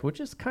contract, which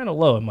is kind of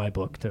low in my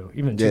book too,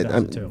 even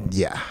 2002.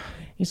 Yeah.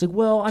 He's like,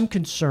 "Well, I'm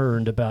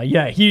concerned about."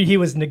 Yeah, he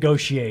was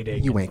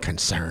negotiating. You ain't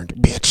concerned,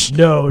 bitch.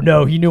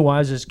 No, he knew I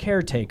was his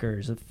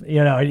caretakers.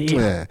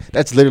 Yeah,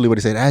 that's literally what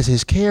he said. As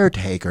his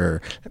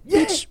caretaker,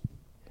 yeah. bitch.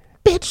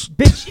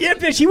 Yeah,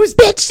 bitch. He was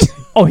bitch.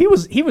 Oh, he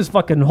was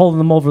fucking holding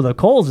them over the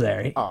coals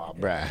there. Oh,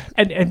 bruh.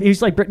 And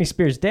he's like Britney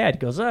Spears' dad. He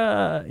goes,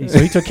 so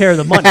he took care of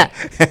the money.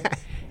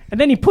 And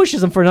then he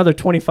pushes him for another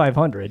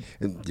 $2,500.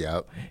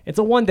 Yep. It's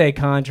a 1-day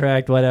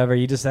contract, whatever.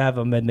 You just have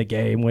him in the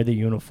game with the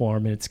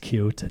uniform, and it's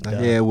cute.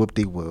 And, yeah,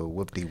 whoop-de-woo,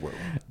 whoop-de-woo.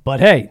 But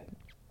hey,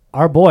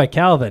 our boy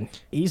Calvin,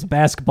 he's a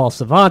basketball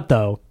savant,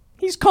 though.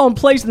 He's calling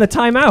plays in the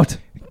timeout.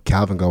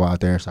 Calvin go out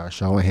there and start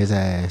showing his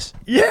ass.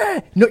 Yeah.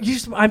 No,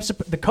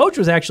 the coach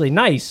was actually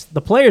nice.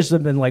 The players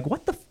have been like,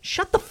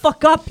 shut the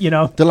fuck up, you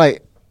know. They're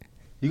like,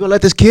 "You gonna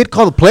let this kid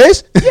call the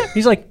plays?" Yeah.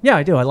 He's like, "Yeah,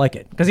 I do. I like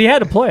it." Because he had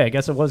to play. I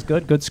guess it was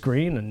good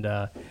screen.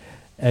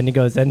 And he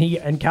goes,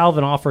 and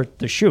Calvin offered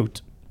to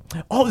shoot.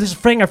 Oh, this is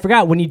thing I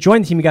forgot. When he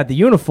joined the team, he got the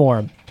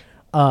uniform.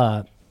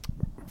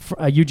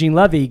 Eugene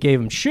Levy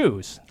gave him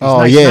shoes.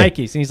 Nice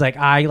Nikes. And he's like,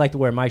 "I like to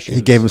wear my shoes."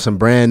 He gave him some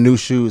brand new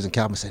shoes, and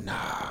Calvin said, "Nah,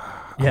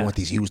 I want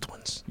these used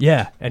ones."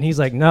 Yeah. And he's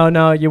like,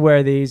 No, you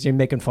wear these. You're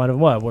making fun of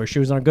what? Where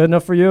shoes aren't good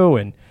enough for you?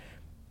 And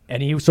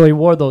he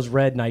wore those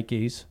red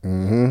Nikes.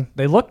 Mm-hmm.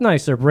 They look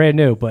nice. They're brand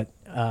new, but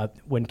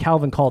when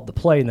Calvin called the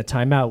play in the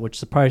timeout, which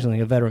surprisingly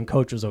a veteran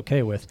coach was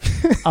okay with,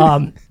 it's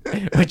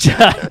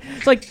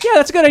like, "Yeah,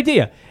 that's a good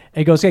idea." And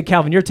he goes, "Hey,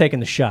 Calvin, you're taking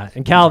the shot."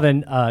 And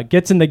Calvin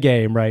gets in the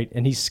game, right?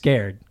 And he's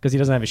scared because he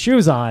doesn't have his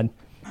shoes on.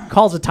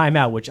 Calls a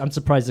timeout, which I'm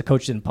surprised the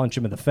coach didn't punch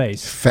him in the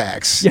face.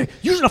 Facts. Yeah,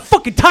 using a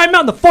fucking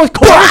timeout in the fourth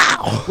quarter.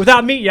 Wow.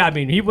 Without me. Yeah, I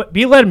mean, he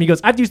let him. He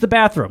goes, "I have to use the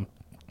bathroom."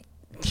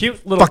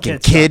 Cute little fucking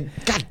kid.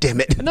 God damn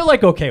it. And they're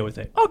like, okay with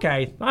it.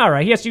 Okay, all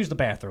right. He has to use the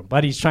bathroom,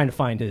 but he's trying to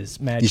find his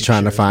magic. He's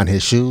trying to find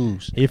his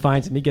shoes. He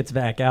finds him. He gets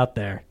back out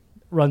there,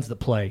 runs the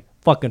play.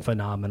 Fucking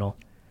phenomenal.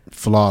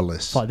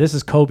 Flawless. This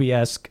is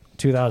Kobe-esque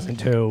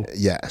 2002.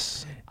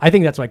 Yes. I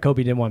think that's why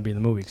Kobe didn't want to be in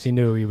the movie because he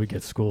knew he would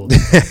get schooled.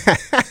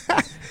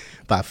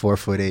 By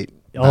 4'8".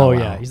 Oh, wow.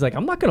 Yeah. He's like,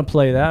 "I'm not going to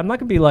play that. I'm not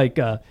going to be like,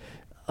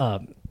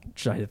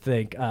 trying to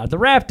think, the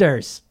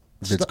Raptors.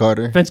 Vince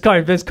Carter. Vince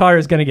Carter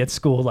is going to get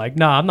schooled. Like,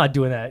 "No, I'm not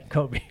doing that,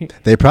 Kobe."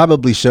 They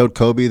probably showed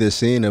Kobe the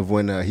scene of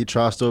when he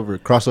crossed over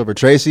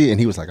Tracy, and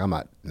he was like, "I'm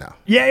not, no."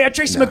 Yeah,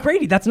 Tracy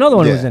McGrady. That's another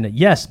one who was in it.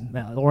 Yes,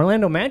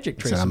 Orlando Magic.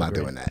 Tracy said, "I'm McGrady. not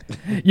doing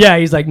that." Yeah,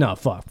 he's like, "No,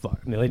 fuck."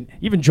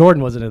 Even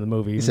Jordan wasn't in the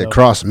movie. He said,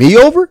 "Cross me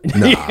over?"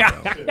 No.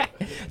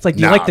 It's like,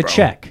 "Do you like the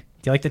check?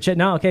 Do you like the check?"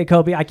 "No, okay,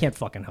 Kobe, I can't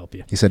fucking help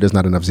you." He said, "There's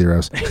not enough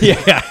zeros."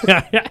 Yeah.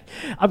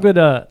 I'm going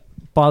to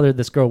bother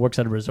this girl works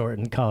at a resort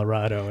in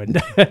Colorado.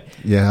 And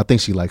yeah, I think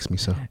she likes me,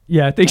 so.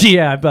 Yeah, I think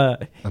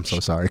but I'm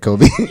so sorry,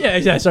 Kobe.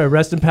 yeah, sorry.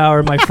 Rest in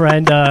power, my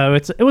friend.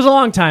 It was a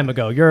long time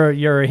ago.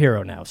 You're a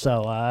hero now.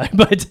 So,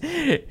 but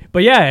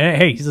yeah,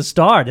 hey, he's a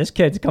star. This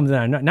kid comes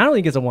down. Not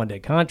only gets a 1-day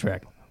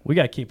contract, we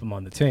got to keep him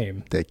on the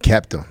team. They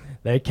kept him.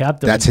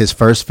 That's his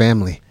first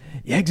family.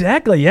 Yeah,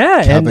 exactly.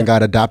 Yeah, Calvin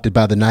got adopted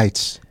by the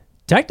Knights.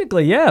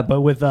 Technically, yeah, but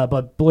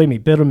but believe me,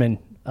 Biddleman,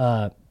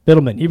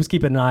 he was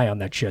keeping an eye on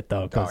that shit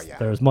though, because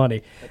there was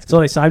money. So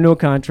they signed him to a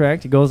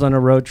contract. He goes on a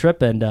road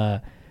trip,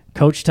 and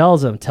coach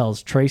tells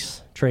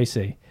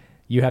Tracy,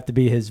 "You have to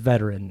be his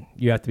veteran.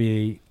 You have to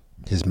be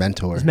his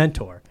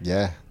mentor."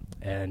 Yeah.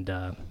 And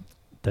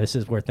this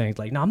is where things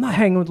like, "No, I'm not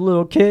hanging with a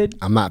little kid.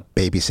 I'm not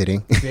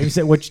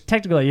babysitting." Which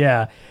technically,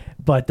 yeah,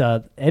 but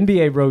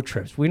NBA road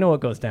trips, we know what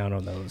goes down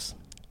on those.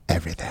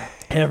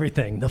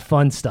 Everything, the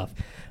fun stuff.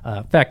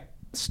 In fact,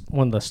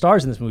 one of the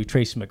stars in this movie,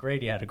 Tracy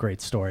McGrady, had a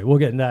great story. We'll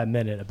get in that in a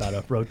minute about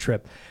a road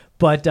trip.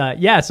 But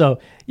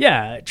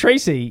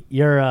Tracy,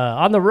 you're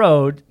on the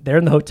road. They're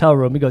in the hotel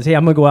room. He goes, "Hey,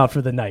 I'm going to go out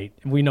for the night."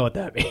 And we know what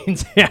that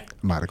means. Yeah.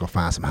 Might go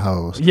find some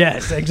hoes.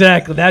 Yes,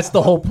 exactly. That's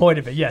the whole point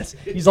of it. Yes.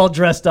 He's all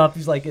dressed up.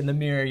 He's like in the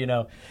mirror,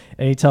 and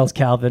he tells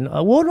Calvin,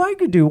 "What do I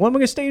could do? What am I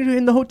going to stay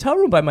in the hotel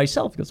room by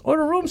myself?" He goes,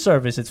 "Order room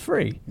service. It's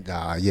free."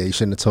 Yeah, you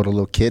shouldn't have told a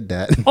little kid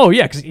that. Oh,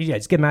 yeah, because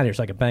just get him out of here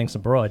so I can bang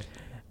some broad.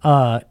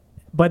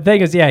 But the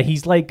thing is,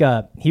 he's like,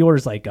 he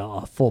orders like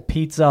a full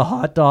pizza,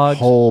 hot dogs.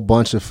 Whole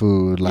bunch of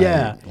food,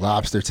 like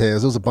lobster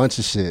tails. It was a bunch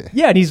of shit.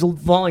 Yeah, and he's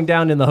falling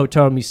down in the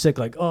hotel room. He's sick,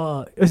 like,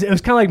 oh. It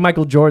was kind of like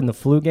Michael Jordan, the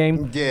flu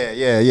game.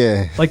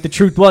 Yeah. Like the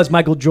truth was,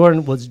 Michael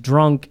Jordan was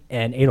drunk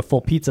and ate a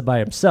full pizza by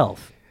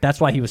himself. That's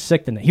why he was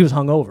sick the night. He was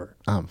hungover.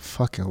 I'm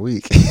fucking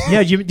weak.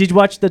 Yeah, did you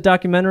watch the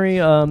documentary?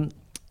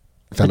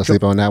 Fell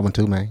asleep on that one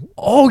too, man.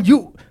 Oh,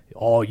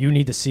 you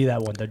need to see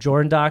that one. The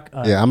Jordan doc.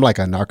 Yeah, I'm like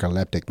a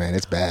narcoleptic, man.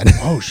 It's bad.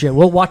 Oh shit.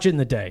 We'll watch it in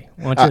the day.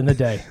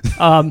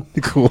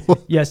 Cool.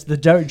 Yes, the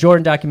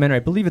Jordan documentary. I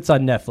believe it's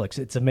on Netflix.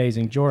 It's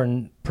amazing.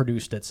 Jordan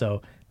produced it,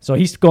 so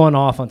he's going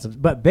off on some.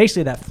 But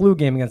basically, that flu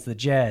game against the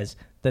Jazz.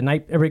 The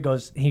night everybody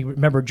goes,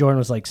 remember Jordan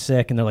was like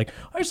sick, and they're like,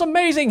 oh, "It's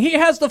amazing. He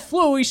has the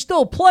flu. He's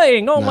still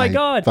playing. Oh my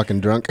god."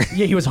 Fucking drunk.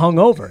 Yeah, he was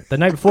hungover. The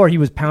night before, he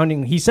was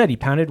pounding. He said he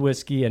pounded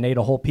whiskey and ate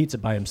a whole pizza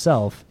by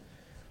himself.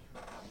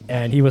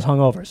 And he was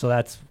hungover, so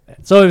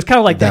it was kind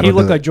of like that. He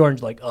looked like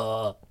Jordan's like,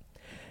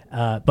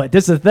 but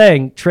this is the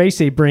thing.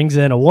 Tracy brings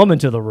in a woman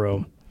to the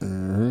room,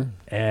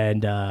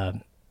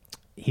 and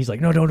he's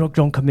like, no,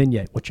 don't come in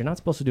yet. What you're not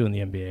supposed to do in the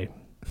NBA,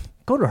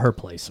 go to her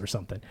place or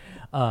something.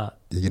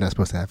 You're not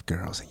supposed to have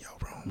girls in your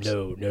rooms.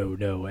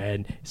 No.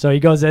 And so he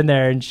goes in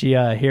there, and she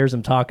hears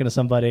him talking to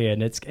somebody,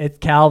 and it's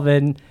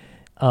Calvin.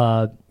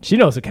 She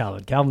knows who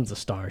Calvin's a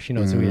star. She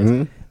knows who he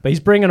is. But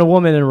he's bringing a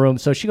woman in the room,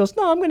 so she goes,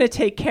 no, I'm going to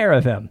take care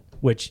of him.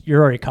 Which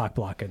you're already cock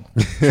blocking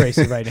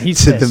Tracy right now.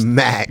 He's to pissed. the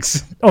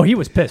max. Oh, he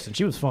was pissed, and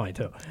she was fine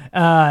too.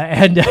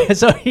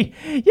 So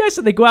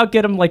they go out,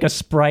 get him like a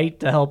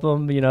Sprite to help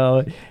him,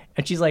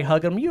 and she's like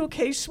hugging him. You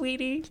okay,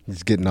 sweetie?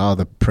 He's getting all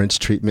the Prince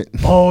treatment.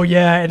 Oh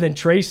yeah, and then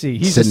Tracy,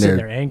 he's just sitting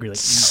there angry, like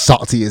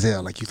salty as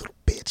hell, like you little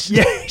bitch.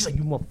 Yeah, he's like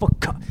you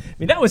motherfucker. I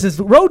mean, that was his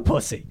road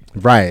pussy.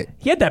 Right.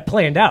 He had that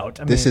planned out.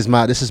 This is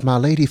my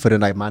lady for the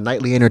night, my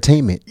nightly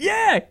entertainment.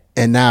 Yeah.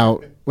 And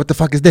now, what the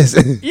fuck is this?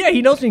 Yeah,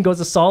 he knows when he goes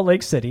to Salt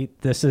Lake City,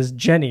 this is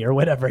Jenny or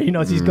whatever. He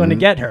knows he's going to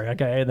get her.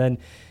 Okay, and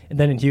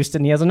then in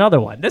Houston, he has another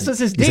one. This is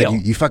his deal.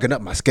 Like, you fucking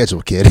up my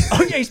schedule, kid.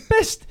 Oh yeah, he's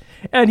pissed.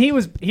 And he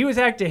was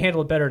acting to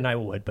handle it better than I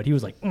would, but he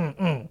was like,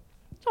 oh,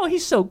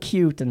 he's so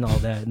cute and all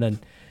that. And then,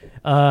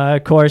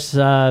 of course,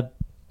 that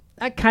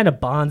kind of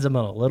bonds him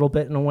a little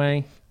bit in a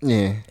way.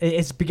 Yeah,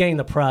 it's beginning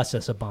the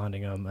process of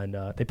bonding them, and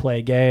they play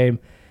a game.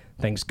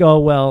 Things go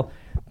well.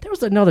 There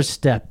was another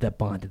step that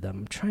bonded them.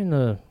 I'm trying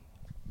to.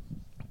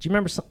 Do you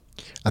remember something?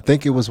 I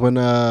think it was when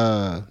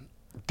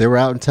they were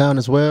out in town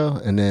as well,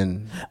 and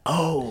then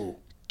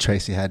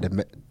Tracy had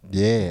to.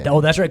 Yeah. Oh,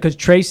 that's right. Because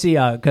Tracy,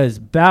 because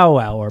Bow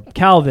Wow or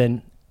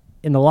Calvin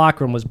in the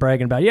locker room was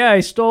bragging about,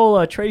 I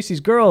stole Tracy's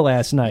girl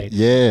last night.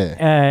 Yeah.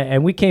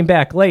 And we came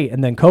back late,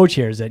 and then Coach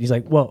hears it. He's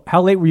like, well,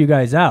 how late were you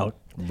guys out?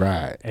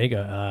 Right. And he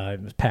goes,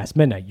 it was past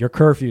midnight. Your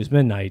curfew is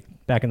midnight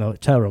back in the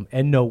hotel room,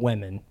 and no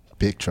women.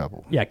 Big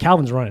trouble. Yeah,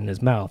 Calvin's running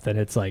his mouth, and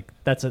it's like,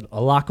 that's a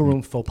locker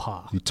room faux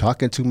pas. You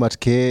talking too much,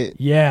 kid.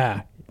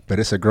 Yeah. But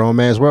it's a grown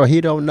man's world.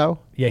 He don't know.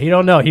 Yeah, he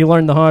don't know. He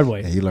learned the hard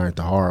way. Yeah, he learned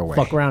the hard way.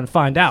 Fuck around and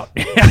find out.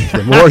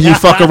 The more you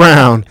fuck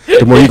around,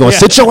 the more you're going to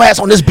sit your ass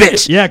on this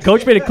bitch. Yeah,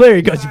 Coach made it clear.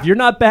 He goes, if you're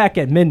not back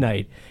at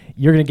midnight,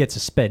 you're going to get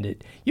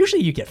suspended.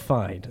 Usually you get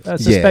fined.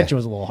 Suspension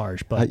was a little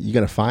harsh. But you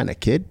going to fine a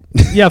kid?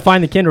 Yeah,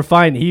 fine the kid or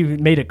fine. He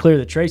made it clear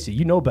to Tracy,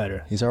 you know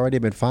better. He's already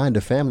been fined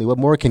a family. What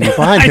more can you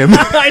fine him?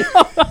 I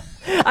know.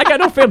 I got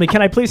no family.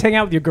 Can I please hang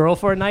out with your girl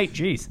for a night?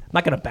 Jeez, I'm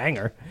not going to bang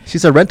her.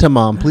 She's a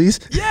rent-a-mom, please.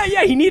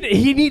 Yeah,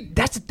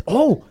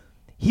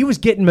 he was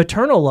getting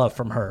maternal love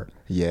from her.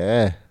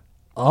 Yeah.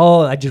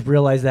 Oh, I just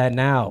realized that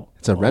now.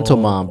 It's a rental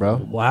mom, bro.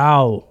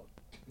 Wow.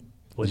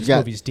 Well, this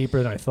movie's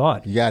deeper than I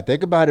thought. You got to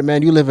think about it,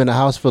 man. You live in a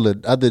house full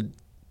of other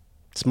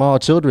small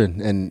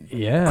children and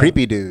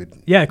creepy dude.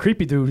 Yeah,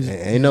 creepy dude.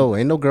 Ain't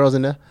no girls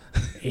in there.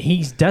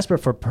 He's desperate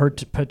for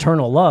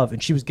paternal love,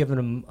 and she was giving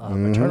him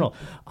maternal.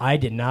 I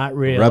did not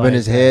realize. Rubbing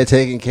his head,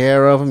 taking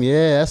care of him.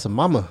 Yeah, that's a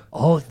mama.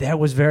 Oh, that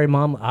was very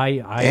mom.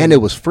 And it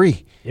was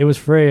free. It was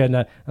free, and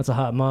that's a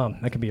hot mom.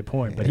 That could be a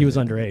point, but he was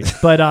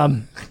underage.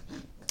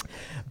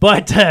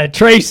 But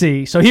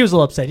Tracy, so he was a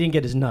little upset. He didn't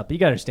get his nut. But you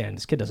got to understand,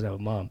 this kid doesn't have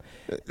a mom.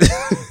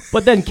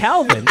 But then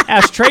Calvin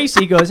asked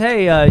Tracy, he goes,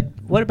 hey,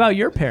 what about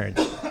your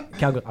parents?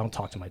 Calvin goes, I don't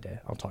talk to my dad.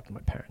 I don't talk to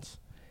my parents.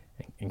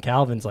 And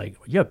Calvin's like,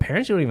 you have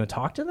parents? You don't even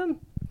talk to them?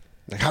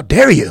 Like, how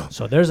dare you?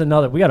 So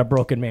we got a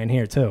broken man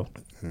here too.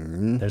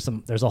 Mm-hmm.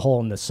 There's a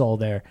hole in the soul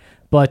there.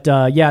 But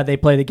they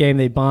play the game.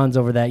 They bonds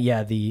over that.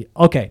 Yeah,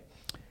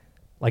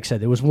 like I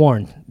said, it was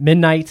warned.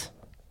 Midnight,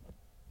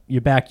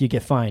 you're back, you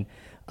get fined.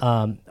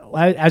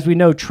 As we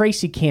know,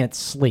 Tracy can't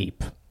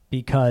sleep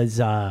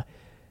because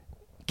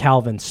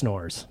Calvin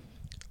snores.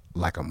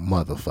 Like a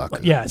motherfucker.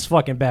 Yeah, it's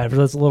fucking bad for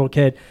this little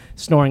kid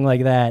snoring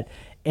like that.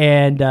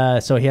 And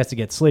so he has to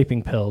get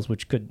sleeping pills,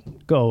 which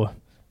could go...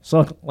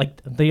 So,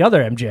 like the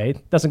other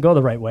MJ, doesn't go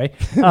the right way.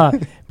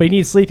 But he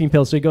needs sleeping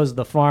pills, so he goes to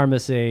the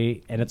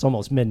pharmacy, and it's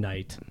almost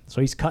midnight.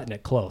 So he's cutting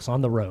it close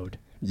on the road.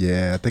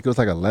 Yeah, I think it was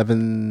like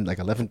 11:30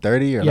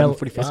 or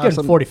 11:45. It's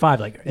getting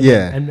 45.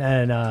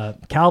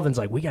 And Calvin's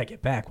like, we got to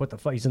get back. What the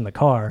fuck? He's in the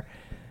car.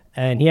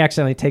 And he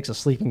accidentally takes a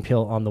sleeping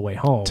pill on the way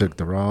home. Took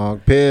the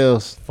wrong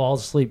pills.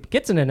 Falls asleep.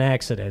 Gets in an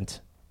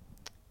accident.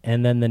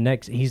 And then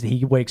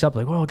he wakes up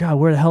like, oh, God,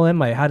 where the hell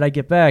am I? How did I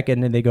get back?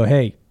 And then they go,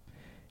 hey,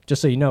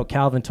 just so you know,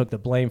 Calvin took the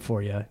blame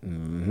for you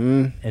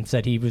and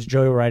said he was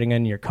joyriding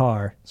in your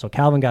car. So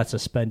Calvin got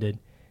suspended,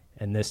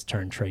 and this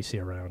turned Tracy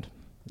around.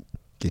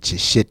 Get your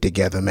shit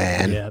together,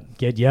 man.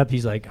 Yep.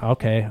 He's like,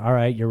 okay, all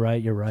right, you're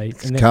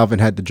right. And Calvin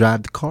had to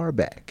drive the car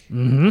back. I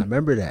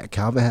remember that.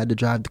 Calvin had to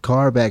drive the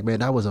car back, man.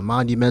 That was a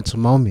monumental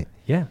moment.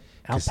 Yeah.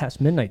 Out past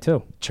midnight,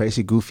 too.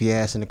 Tracy goofy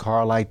ass in the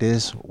car like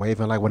this,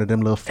 waving like one of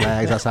them little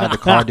flags outside the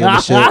car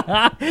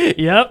dealership.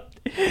 Yep.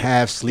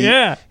 Half sleep.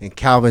 Yeah. And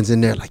Calvin's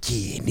in there like,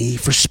 yeah,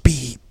 Need for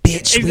Speed,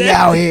 bitch. Exactly. We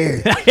out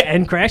here.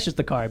 And crashes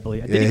the car, I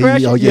believe. Did he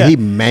crash it? He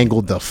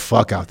mangled the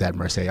fuck out that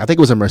Mercedes. I think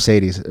it was a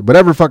Mercedes.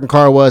 Whatever fucking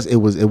car it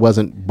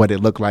wasn't what it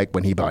looked like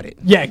when he bought it.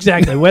 Yeah,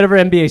 exactly. Whatever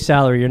NBA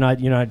salary, you're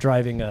not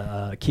driving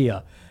a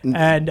Kia.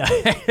 And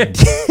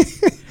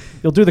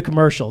you'll do the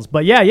commercials.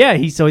 But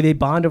so they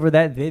bond over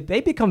that. They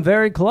become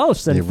very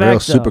close. They're real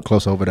super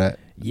close over that.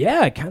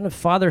 Yeah, kind of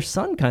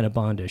father-son kind of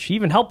bondish. He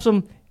even helps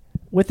him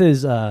with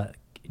his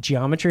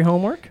geometry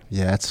homework.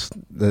 Yeah,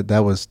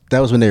 that was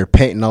when they were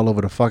painting all over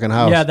the fucking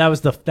house. Yeah,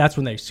 that's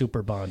when they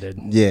super bonded.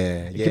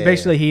 Yeah.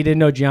 Basically, he didn't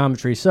know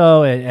geometry,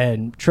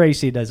 and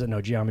Tracy doesn't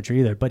know geometry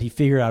either, but he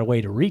figured out a way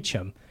to reach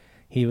him.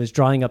 He was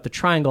drawing up the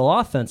triangle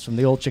offense from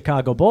the old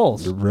Chicago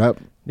Bulls.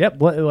 Yep.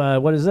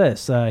 What is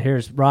this?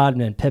 Here's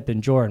Rodman,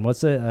 Pippen, Jordan.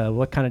 What's it?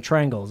 What kind of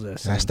triangle is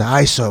this? That's the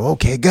ISO.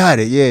 Okay, got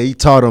it. Yeah, he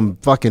taught him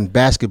fucking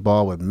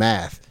basketball with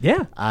math.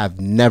 Yeah. I've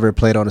never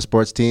played on a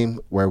sports team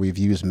where we've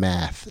used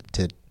math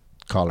to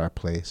call our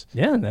plays.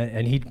 Yeah,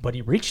 and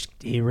he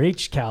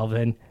reached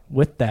Calvin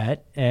with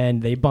that,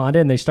 and they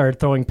bonded and they started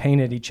throwing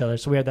paint at each other.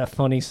 So we had that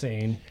funny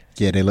scene.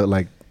 Yeah, they looked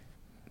like,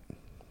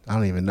 I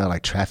don't even know,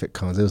 like traffic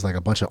cones. It was like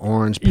a bunch of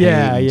orange paint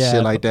and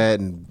shit like that,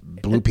 and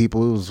blue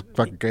people. It was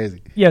fucking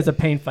crazy. Yeah, it's a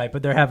paint fight,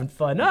 but they're having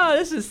fun. Oh,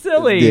 this is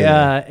silly.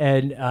 Yeah.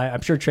 And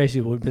I'm sure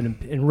Tracy would have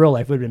been, in real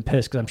life, would have been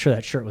pissed because I'm sure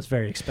that shirt was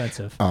very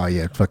expensive. Oh,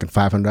 yeah, fucking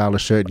 $500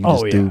 shirt.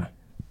 You do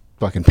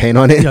fucking paint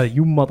on it. Yeah,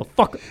 you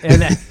motherfucker.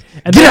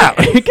 And get out.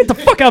 Get the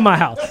fuck out of my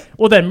house.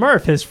 Well, then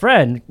Murph, his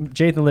friend,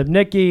 Jathan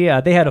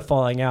Lipnicki, they had a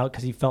falling out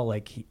because he felt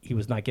like he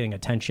was not getting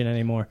attention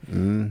anymore.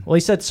 Well,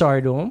 he said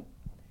sorry to him.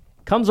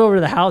 Comes over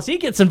to the house. He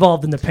gets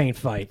involved in the paint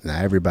fight. Now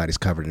everybody's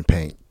covered in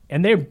paint.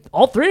 And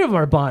all three of them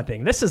are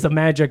bonding. This is a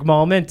magic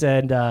moment.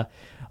 And,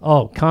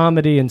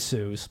 comedy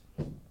ensues.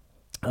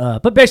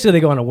 But basically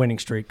they go on a winning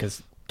streak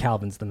because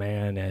Calvin's the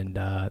man, and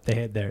they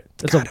had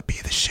it's gotta be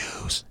the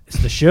shoes.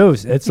 It's the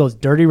shoes. It's those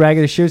dirty,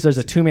 raggedy shoes. There's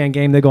a 2-man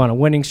game. They go on a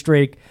winning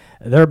streak.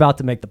 They're about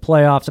to make the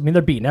playoffs. I mean,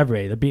 they're beating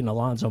everybody. They're beating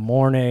Alonzo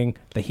Mourning,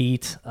 the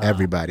Heat.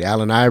 Everybody.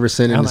 Allen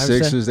Iverson and the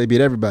Sixers. They beat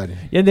everybody.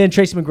 And then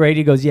Tracy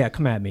McGrady goes, yeah,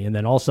 come at me. And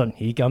then all of a sudden,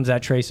 he comes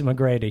at Tracy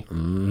McGrady.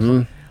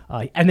 Mm-hmm.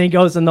 And then he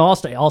goes in the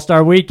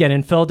All-Star weekend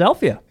in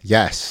Philadelphia.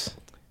 Yes.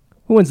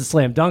 Who wins the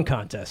slam dunk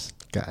contest?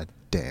 God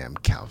damn,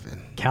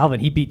 Calvin.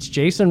 Calvin. He beats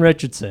Jason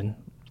Richardson.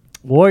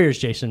 Warriors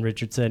Jason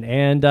Richardson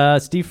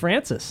and Steve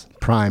Francis.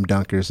 Prime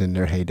dunkers in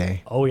their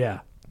heyday. Oh,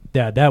 yeah.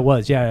 Yeah, that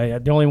was. Yeah,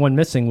 the only one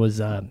missing was,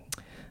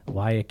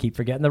 why I keep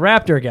forgetting the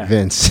Raptor guy.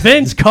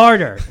 Vince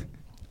Carter.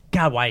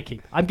 God, why I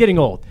keep. I'm getting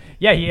old.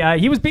 Yeah,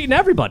 he was beating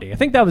everybody. I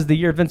think that was the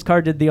year Vince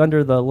Carter did the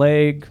under the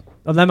leg.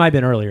 Oh, that might have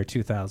been earlier,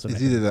 2000.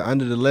 It's either the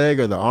under the leg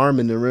or the arm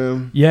in the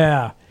rim.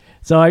 Yeah.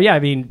 So, I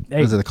mean.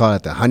 What does they call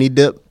it? The honey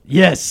dip?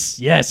 Yes.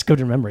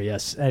 Good remember,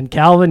 yes. And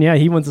Calvin,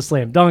 he wins the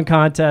slam dunk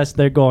contest.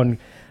 They're going.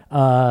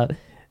 So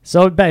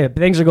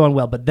things are going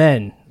well, but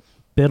then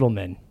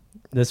Biddleman,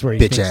 this is where he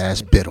bitch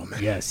ass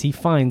Biddleman. Yes, he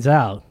finds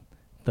out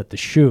that the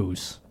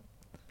shoes,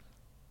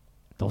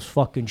 those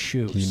fucking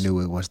shoes. He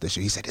knew it was the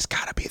shoe. He said it's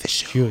gotta be the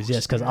shoes.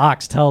 Yes, because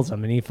Ox tells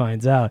him, and he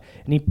finds out,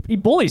 and he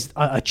bullies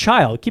a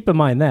child. Keep in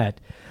mind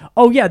that.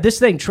 Oh yeah, this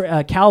thing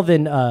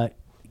Calvin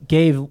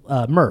gave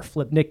Murph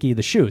Lipnicki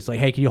the shoes. Like,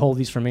 hey, can you hold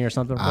these for me or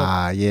something? Yeah.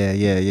 I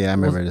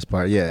remember this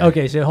part. Yeah.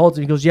 Okay, so he holds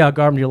them. He goes, yeah, I'll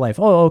guard him your life.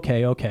 Oh,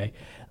 okay.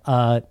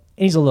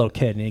 He's a little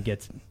kid, and he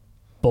gets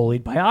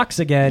bullied by Ox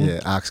again.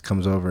 Yeah, Ox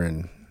comes over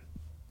and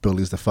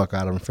bullies the fuck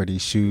out of him for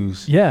these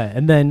shoes. Yeah,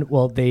 and then,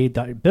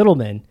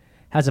 Biddleman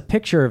has a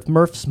picture of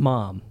Murph's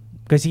mom,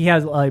 because he's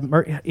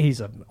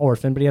an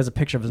orphan, but he has a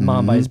picture of his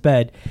mom by his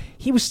bed.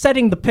 He was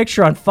setting the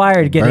picture on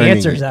fire to get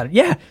answers out of it.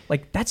 Yeah,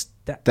 like, that's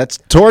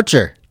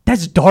torture.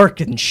 That's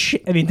dark and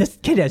shit. I mean, this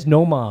kid has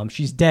no mom.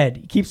 She's dead.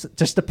 He keeps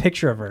just a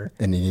picture of her.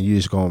 And then you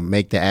just going to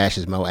make the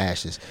ashes more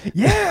ashes.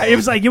 Yeah,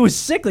 it was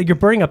sick. Like, you're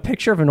burning a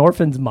picture of an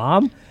orphan's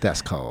mom.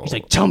 That's cold. He's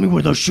like, tell me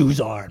where those shoes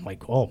are. I'm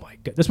like, oh my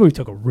God. This movie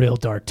took a real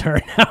dark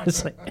turn. I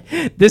was like,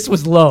 this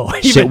was low.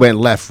 Shit went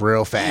left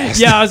real fast.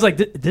 Yeah, I was like,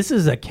 this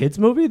is a kid's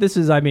movie? This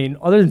is,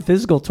 other than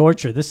physical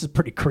torture, this is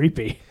pretty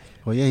creepy.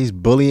 Well, yeah, he's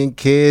bullying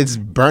kids,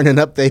 burning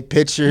up their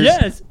pictures.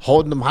 Yes.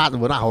 Holding them hostage.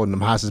 Well, not holding them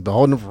hostage, but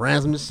holding them for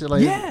ransom and shit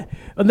like that. Yeah.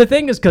 And the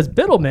thing is, because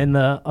Biddleman,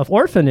 the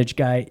orphanage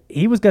guy,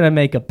 he was going to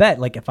make a bet.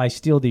 Like, if I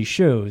steal these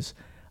shoes,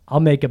 I'll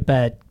make a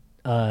bet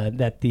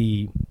that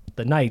the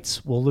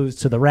Knights will lose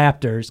to the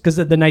Raptors, because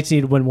the Knights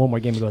need to win one more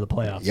game to go to the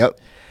playoffs. Yep.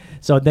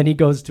 So then he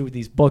goes to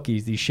these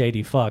bookies, these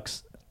shady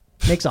fucks,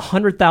 makes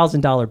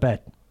 $100,000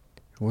 bet.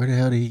 Where the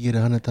hell did he get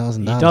 $100,000?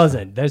 He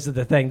doesn't. This is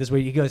the thing. This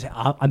way he goes,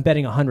 I'm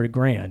betting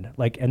 $100,000.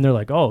 Like, and they're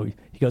like, oh,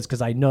 he goes,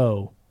 because I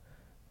know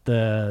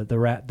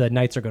the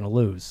Knights are going to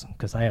lose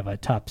because I have a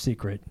top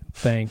secret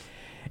thing.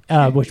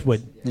 which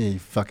would. Yeah, you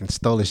fucking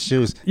stole his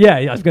shoes. Yeah,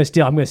 I'm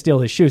gonna steal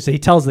his shoes. So he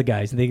tells the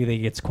guys, and they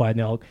gets quiet.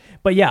 And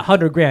but yeah,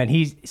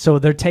 $100,000. So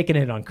they're taking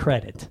it on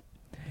credit,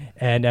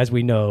 and as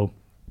we know,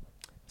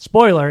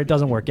 spoiler, it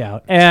doesn't work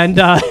out. And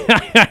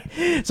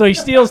so he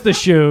steals the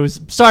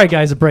shoes. Sorry,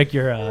 guys, to break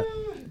your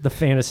the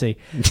fantasy.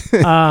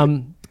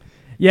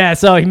 Yeah,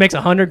 so he makes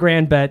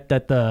 $100,000 bet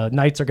that the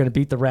Knights are going to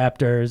beat the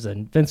Raptors,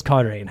 and Vince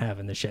Carter ain't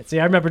having the shit. See,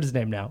 I remembered his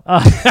name now.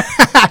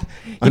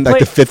 On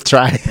like the fifth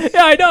try.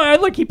 Yeah, I know.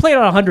 Look, he played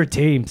on 100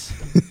 teams.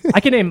 I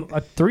can name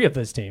 3 of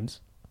his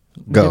teams.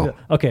 Go.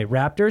 Okay,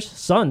 Raptors,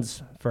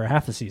 Suns for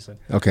half a season.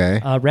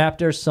 Okay.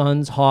 Raptors,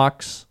 Suns,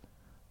 Hawks.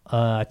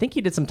 I think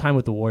he did some time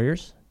with the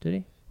Warriors, did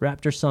he?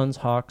 Raptors, Suns,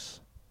 Hawks,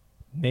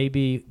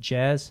 maybe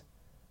Jazz.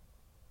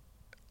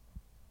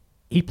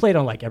 He played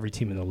on like every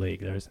team in the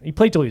league. He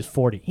played till he was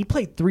 40. He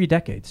played 3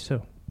 decades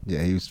too.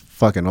 Yeah, he was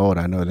fucking old.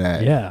 I know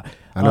that. Yeah,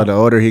 I know the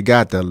older he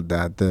got,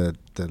 the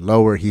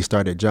lower he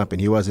started jumping.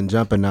 He wasn't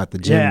jumping out the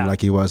gym like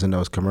he was in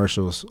those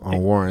commercials on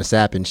Warren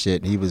Sapp and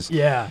shit. He was.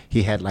 Yeah.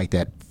 He had like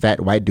that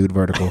fat white dude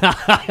vertical.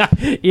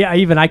 Yeah,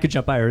 even I could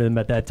jump higher than him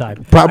at that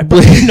time.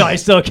 Probably. No, I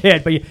still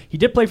can't. But he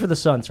did play for the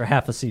Suns for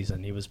half a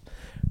season. He was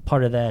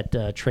part of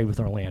that trade with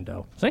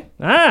Orlando. See?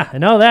 I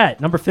know that.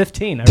 Number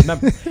 15. I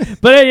remember.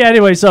 But yeah,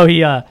 anyway, so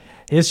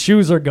his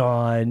shoes are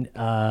gone,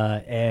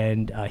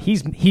 and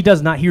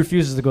he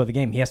refuses to go to the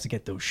game. He has to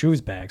get those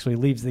shoes back, so he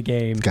leaves the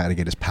game. Got to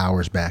get his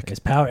powers back.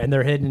 And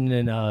they're hidden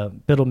in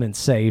Biddleman's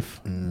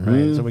safe.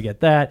 Right? So we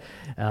get that.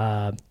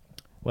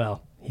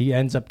 Well, he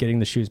ends up getting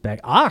the shoes back.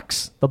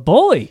 Ox, the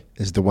bully,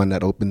 is the one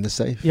that opened the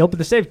safe. He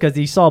opened the safe because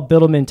he saw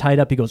Biddleman tied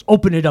up. He goes,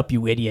 "Open it up,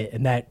 you idiot!"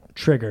 And that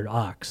triggered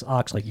Ox.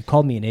 Ox, like, you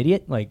called me an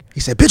idiot? Like,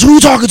 he said, "Bitch, who you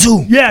talking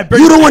to? Yeah,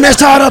 you the one that's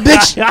tied up,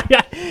 bitch."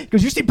 He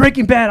goes, "You see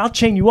Breaking Bad? I'll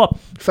chain you up."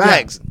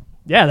 Facts.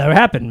 Yeah, that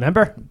happened.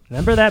 Remember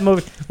that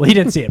movie? Well, he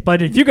didn't see it,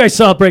 but if you guys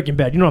saw Breaking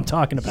Bad, you know what I'm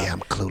talking about. Yeah, I'm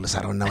clueless.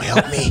 I don't know.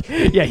 Help me.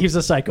 Yeah, he was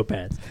a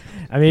psychopath.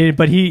 I mean,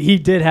 but he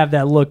did have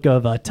that look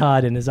of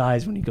Todd in his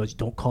eyes when he goes,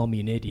 "Don't call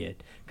me an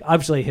idiot."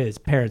 Obviously, his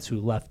parents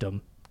who left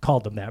him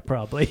called him that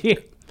probably.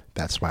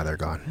 That's why they're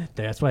gone.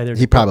 That's why they're.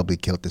 He probably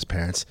killed his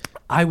parents.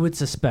 I would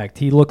suspect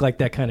he looked like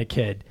that kind of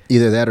kid.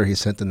 Either that or he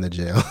sent them to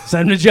jail.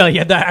 Sent them to jail.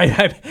 Yeah,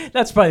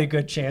 that's probably a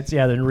good chance.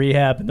 Yeah, they're in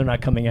rehab and they're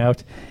not coming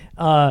out.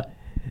 So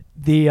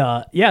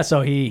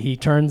he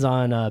turns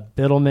on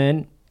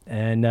Biddleman,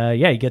 and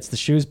he gets the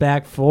shoes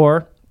back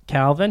for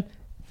Calvin,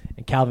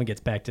 and Calvin gets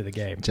back to the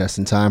game just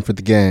in time for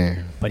the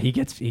game. But he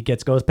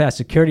goes past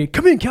security.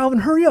 Come in, Calvin!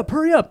 Hurry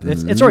up!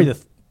 It's already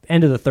the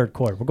end of the third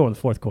quarter. We're going to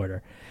the fourth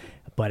quarter,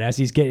 but as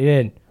he's getting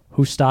in,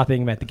 who's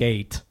stopping him at the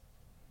gate?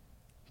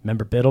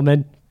 Remember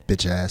Biddleman?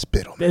 Bitch ass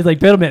Biddleman. It's like,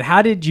 Biddleman,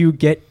 how did you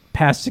get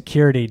past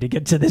security to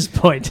get to this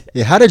point?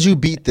 Yeah, how did you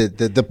beat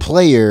the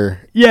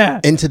player?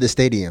 Into the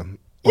stadium.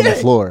 On the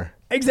floor.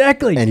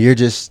 Exactly. And you're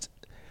just,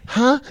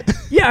 huh?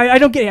 Yeah, I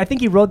don't get it. I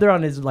think he rode there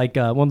on his, like,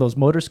 one of those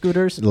motor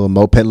scooters. Little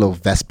moped, little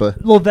Vespa.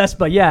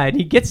 Yeah. And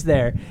he gets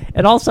there.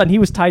 And all of a sudden, he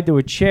was tied to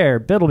a chair,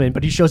 Biddleman,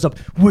 but he shows up,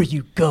 "Where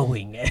you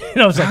going?"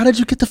 And I was like, how did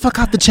you get the fuck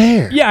out the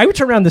chair? Yeah, I would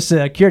turn around the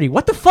security.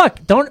 What the fuck?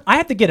 I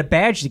have to get a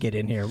badge to get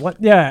in here. What?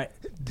 Yeah.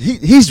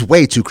 He's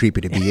way too creepy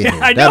to be in here.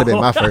 That'd have been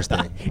my first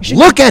thing.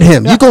 Look at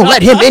him. You gonna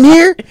let him in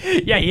here?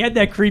 Yeah, he had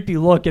that creepy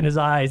look in his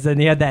eyes, and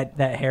he had that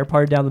hair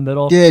part down the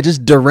middle. Yeah,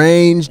 just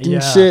deranged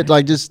and shit.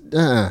 Like, just.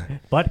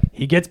 But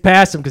he gets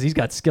past him because he's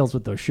got skills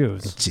with those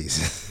shoes.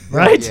 Jesus.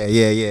 Right?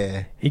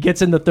 Yeah. He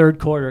gets in the third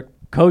quarter.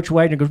 Coach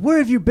Wagner goes, "Where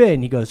have you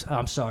been?" He goes,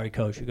 "I'm sorry,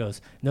 Coach." He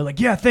goes, and they're like,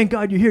 "Yeah, thank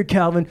God you're here,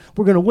 Calvin.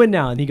 We're gonna win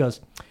now." And he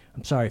goes,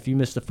 "I'm sorry, if you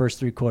miss the first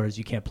 3 quarters,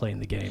 you can't play in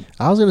the game."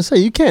 I was going to say,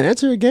 you can't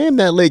enter a game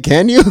that late,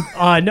 can you?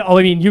 No,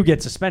 I mean, you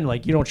get suspended.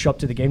 Like, you don't show up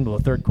to the game until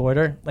the third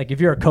quarter. Like, if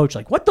you're a coach,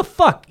 like, what the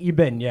fuck you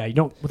been? Yeah, you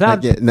don't.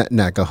 Without.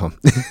 Go home.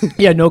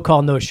 Yeah, no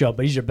call, no show,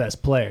 but he's your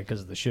best player because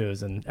of the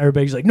shoes. And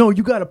everybody's like, "No,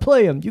 you got to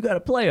play him. You got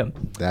to play him."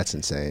 That's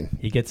insane.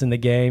 He gets in the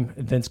game,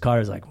 and Vince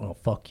Carter's like, "Well,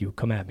 fuck you.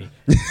 Come at me."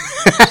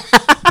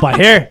 But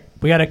here,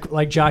 we got to,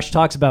 like Josh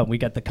talks about, we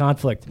got the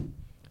conflict.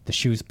 The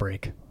shoes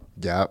break.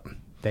 Yep.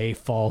 They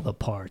fall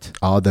apart.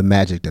 All the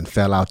magic then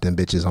fell out them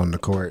bitches on the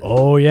court.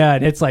 Oh, yeah.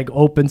 And it's like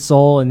open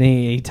soul. And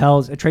he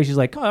tells, Tracy's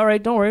like, "All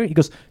right, don't worry." He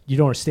goes, "You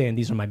don't understand.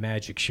 These are my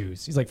magic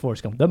shoes." He's like,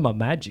 Forrest Gump, "They're my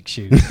magic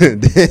shoes."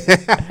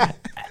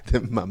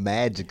 They're my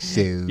magic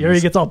shoes.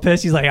 He gets all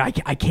pissed. He's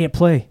like, I can't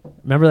play.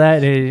 Remember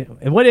that?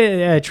 And what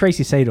did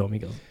Tracy say to him? He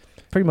goes,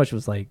 pretty much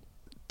was like,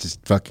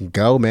 just fucking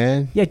go,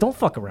 man. Yeah, don't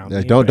fuck around.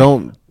 Yeah,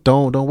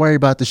 don't worry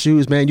about the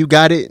shoes, man. You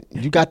got it.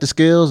 You got the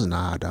skills.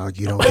 Nah, dog,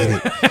 you don't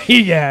get it.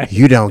 Yeah.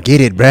 You don't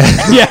get it, bruh.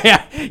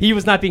 Yeah. He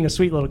was not being a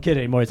sweet little kid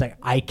anymore. He's like,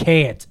 "I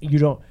can't. You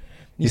don't."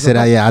 He said,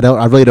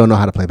 I really don't know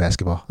how to play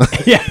basketball.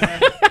 Yeah.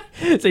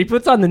 So he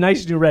puts on the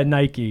nice new red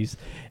Nikes,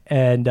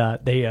 and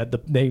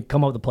they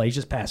come up with the play. He's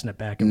just passing it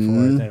back and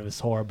forth, and it was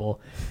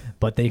horrible.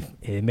 But they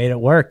made it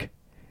work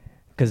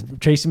because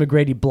Tracy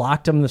McGrady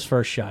blocked him this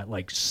first shot,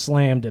 like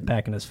slammed it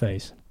back in his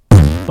face.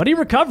 But he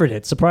recovered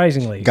it,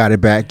 surprisingly. Got it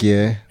back,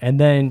 yeah. And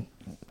then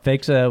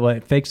fakes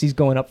he's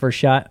going up for a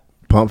shot,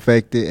 pump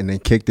faked it and then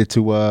kicked it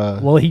to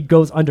Well, he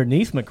goes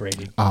underneath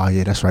McGrady. Oh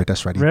yeah, that's right.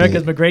 Remember,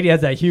 because McGrady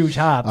has that huge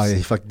hops. Oh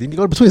yeah, didn't he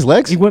go between his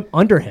legs? He went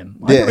under him,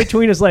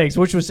 between his legs,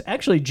 which was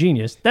actually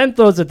genius. Then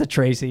throws it to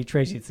Tracy.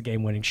 Tracy hits the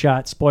game-winning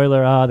shot.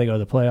 Spoiler: they go to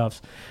the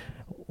playoffs.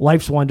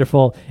 Life's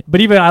wonderful.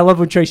 But even I love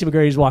when Tracy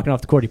McGrady's walking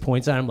off the court, he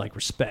points at him like,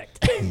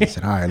 respect. He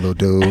said, all right, little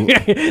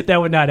dude. That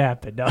would not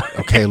happen, no.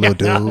 Okay, little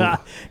dude. No,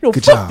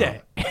 good fuck job.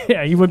 That.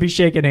 Yeah, you wouldn't be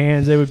shaking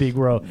hands. It would be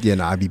gross. Yeah,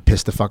 no, I'd be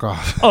pissed the fuck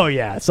off. Oh,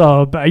 yeah.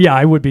 So, but yeah,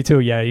 I would be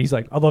too. Yeah, he's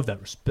like, I love that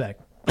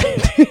respect.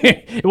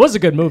 It was a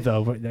good move,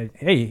 though.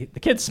 Hey, the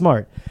kid's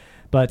smart.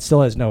 But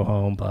still has no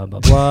home, blah,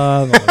 blah,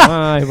 blah, blah,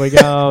 blah. Here we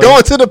go.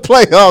 Going to the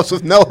playoffs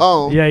with no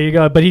home. Yeah, you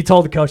go. But he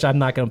told the coach, I'm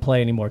not going to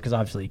play anymore because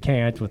obviously he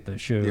can't with the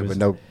shoes. Yeah, with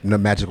no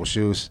magical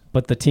shoes.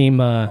 But the team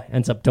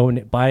ends up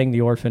buying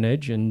the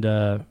orphanage and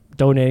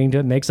donating to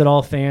it, makes it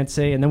all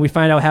fancy. And then we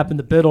find out what happened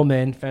to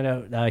Biddleman.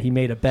 Find out he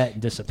made a bet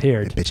and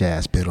disappeared. Bitch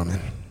ass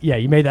Biddleman. Yeah,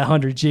 he made that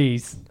 100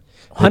 G's.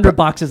 100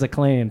 boxes of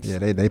claims. Yeah,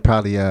 they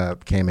probably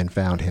came and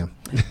found him.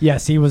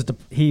 Yes,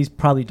 he's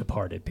probably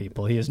departed,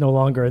 people. He is no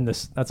longer in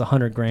this. That's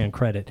 $100,000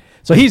 credit.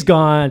 So he's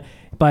gone,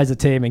 buys a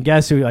team, and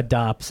guess who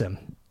adopts him?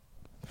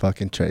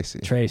 Fucking Tracy.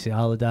 Tracy,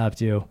 I'll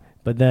adopt you.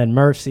 But then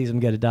Murph sees him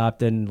get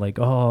adopted and like,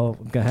 oh,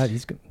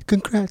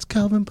 congrats,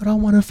 Calvin, but I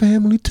want a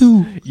family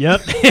too.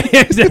 Yep,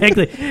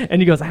 exactly.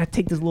 And he goes, I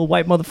take this little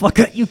white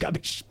motherfucker. You got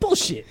me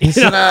bullshit. He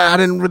said, I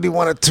didn't really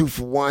want a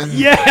 2-for-1.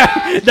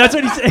 Yeah, that's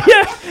what he said.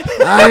 Yeah,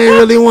 I didn't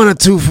really want a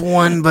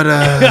 2-for-1, but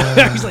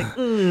he's like,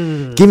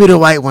 give me the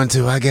white one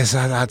too. I guess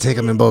I'll take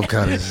them in both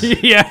colors.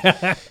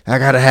 Yeah, I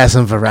gotta have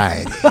some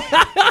variety.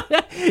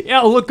 Yeah,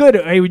 it'll look good.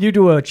 Hey, when you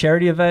do a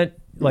charity event.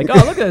 Like, oh,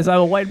 look at this. I'm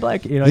a white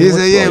black. You know, he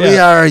said, yeah, we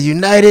are a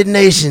United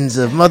Nations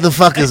of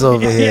motherfuckers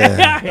over here.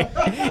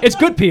 It's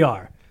good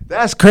PR.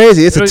 That's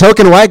crazy. It's a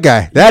token white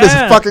guy. That is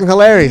fucking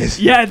hilarious.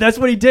 Yeah, that's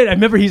what he did. I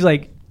remember he's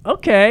like,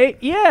 okay,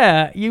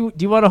 yeah, do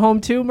you want a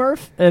home too,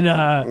 Murph? And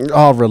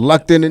all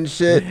reluctant and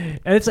shit.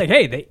 And it's like,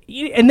 hey,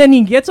 and then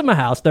he gets him a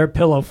house. They're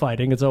pillow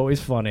fighting. It's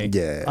always funny.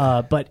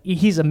 Yeah. But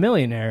he's a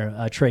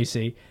millionaire,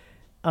 Tracy.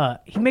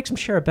 He makes him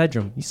share a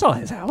bedroom. You saw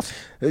his house.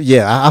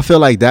 Yeah, I feel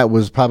like that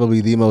was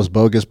probably the most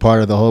bogus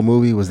part of the whole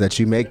movie was that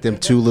you make them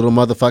two little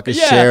motherfuckers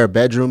share a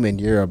bedroom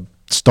and you're a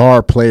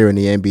star player in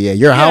the NBA.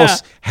 Your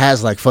house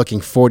has like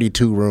fucking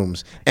 42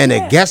 rooms and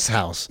a guest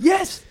house.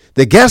 Yes.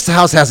 The guest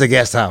house has a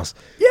guest house.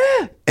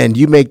 Yeah. And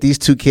you make these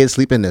two kids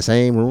sleep in the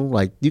same room?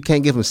 Like, you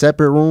can't give them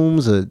separate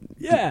rooms?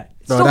 Yeah.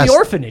 Still the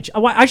orphanage.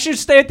 I should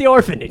stay at the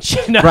orphanage.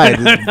 Right.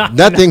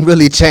 Nothing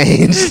really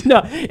changed.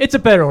 No, it's a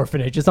better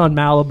orphanage. It's on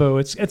Malibu.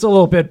 It's a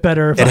little bit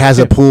better. It has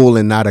a pool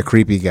and not a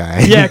creepy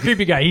guy. Yeah,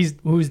 creepy guy.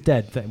 Who's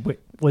dead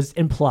was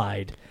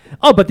implied.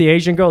 Oh, but the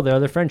Asian girl, the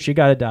other friend, she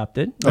got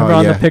adopted. Remember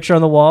on the picture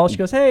on the wall? She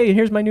goes, hey,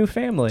 here's my new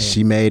family.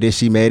 She made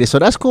it. So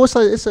that's cool. It's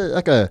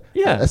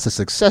a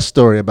success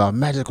story about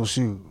magical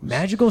shoes.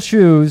 Magical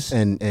shoes.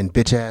 And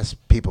bitch ass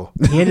people.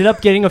 He ended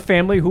up getting a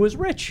family who was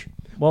rich.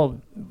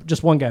 Well,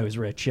 just one guy who's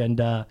rich. And,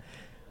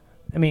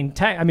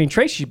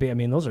 Tracy,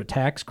 those are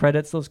tax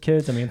credits, those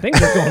kids.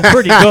 Things are going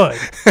pretty good.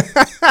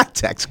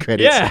 Tax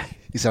credits. Yeah.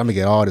 He said, I'm going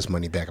to get all this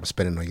money back I'm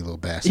spending on you little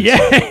bastards. Yeah,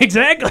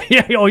 exactly.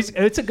 Yeah,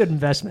 it's a good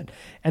investment.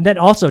 And then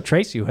also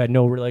Tracy, who had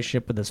no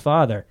relationship with his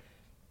father,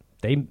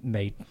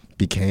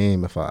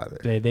 became a father.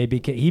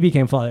 He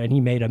became father, and he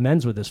made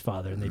amends with his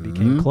father, and they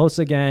became close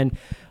again.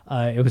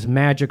 It was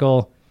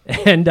magical.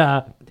 And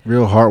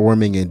real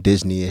heartwarming and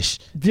Disney-ish.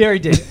 Very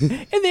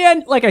Disney. In the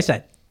end, like I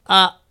said,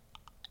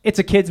 it's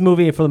a kid's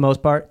movie for the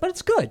most part, but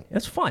it's good.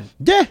 It's fun.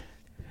 Yeah.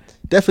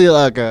 Definitely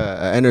like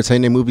a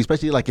entertaining movie,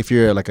 especially like if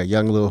you're like a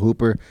young little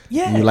hooper.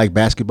 Yeah. And you like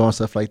basketball and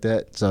stuff like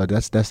that. So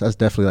that's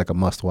definitely like a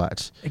must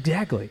watch.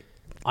 Exactly.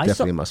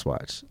 Definitely a must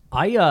watch.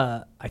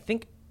 I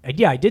think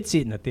I did see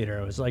it in the theater.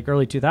 It was like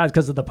early 2000s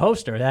because of the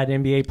poster. It had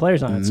NBA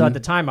players on it. So at the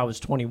time I was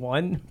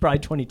 21, probably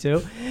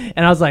 22.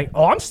 And I was like,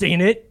 oh, I'm seeing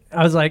it.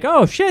 I was like,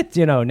 oh, shit,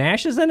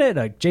 Nash is in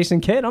it.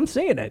 Jason Kidd, I'm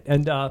seeing it.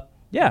 And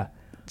yeah.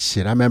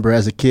 Shit, I remember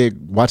as a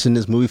kid watching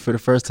this movie for the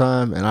first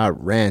time, and I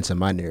ran to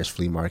my nearest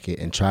flea market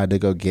and tried to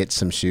go get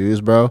some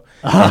shoes, bro.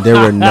 And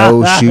there were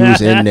no shoes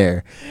in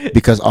there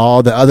because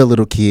all the other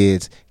little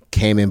kids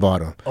came and bought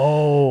them.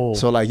 Oh.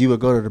 So, like, you would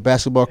go to the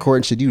basketball court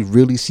and shit, you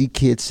really see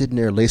kids sitting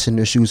there lacing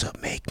their shoes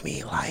up. Make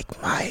me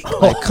like Mike.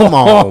 Like, come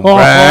on,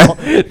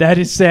 bro. That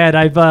is sad.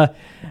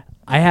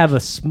 I have a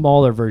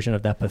smaller version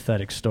of that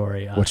pathetic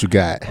story. What you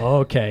got?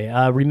 Okay.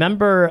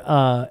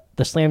 Remember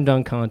the slam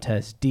dunk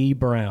contest, D.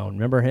 Brown.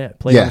 Remember him?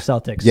 Played on the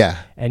Celtics. Yeah.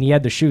 And he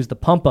had the shoes, the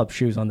pump-up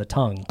shoes on the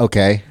tongue.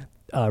 Okay.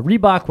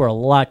 Reebok were a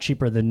lot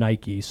cheaper than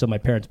Nike, so my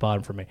parents bought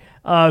them for me.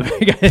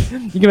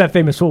 You get that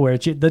famous footwear.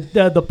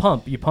 The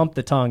pump. You pump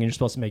the tongue, and you're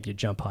supposed to make you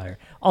jump higher.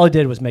 All it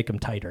did was make them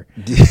tighter.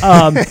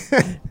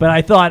 But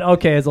I thought,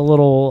 okay, as a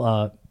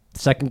little...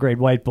 second grade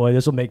white boy,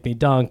 this will make me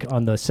dunk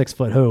on the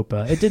 6-foot hoop.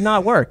 It did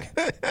not work.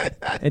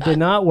 It did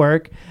not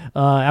work.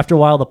 After a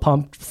while, the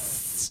pump,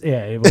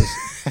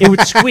 it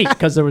would squeak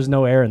because there was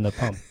no air in the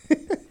pump.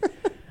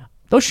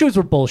 Those shoes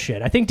were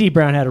bullshit. I think D.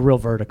 Brown had a real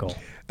vertical.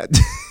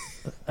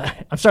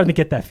 I'm starting to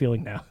get that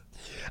feeling now.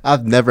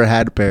 I've never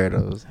had a pair of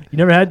those. You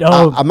never had?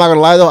 Oh, I'm not gonna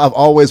lie though. I've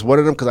always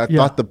wanted them because I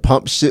thought the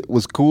pump shit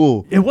was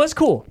cool. It was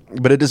cool,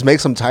 but it just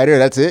makes them tighter.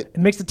 That's it. It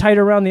makes it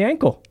tighter around the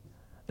ankle.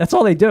 That's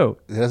all they do.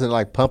 It doesn't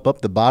like pump up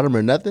the bottom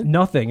or nothing?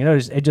 Nothing. You know,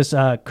 it just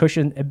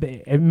cushion.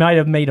 It might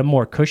have made them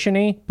more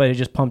cushiony, but it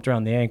just pumped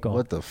around the ankle.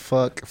 What the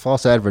fuck?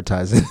 False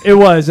advertising. It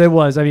was. I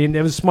mean,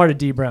 it was smart of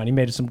D Brown. He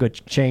made some good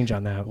change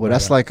on that. Well,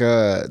 that's like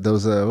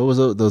those what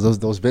was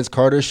those Vince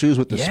Carter shoes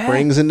with the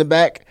springs in the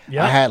back.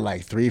 Yeah. I had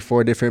like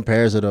 3-4 different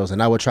pairs of those,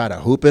 and I would try to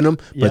hoop in them,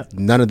 but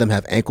none of them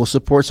have ankle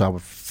support, so I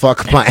would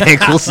fuck my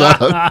ankles up.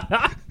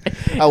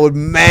 I would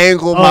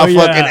mangle my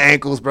fucking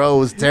ankles, bro. It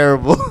was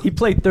terrible. He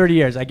played 30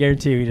 years. I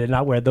guarantee you he did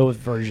not wear those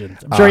versions.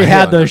 I'm sure he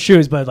had those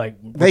shoes, but like...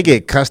 They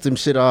get custom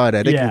shit, all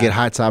that. They can get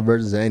high top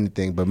versions of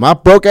anything. But my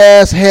broke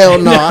ass, hell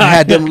no. I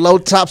had them low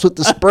tops with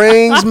the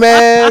springs,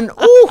 man.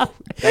 Ooh.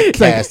 That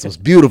cast was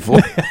beautiful.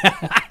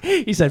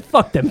 He said,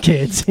 fuck them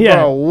kids. Yeah.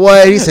 Bro,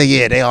 what? He said,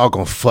 yeah, they all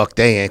gonna fuck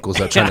their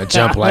ankles up trying to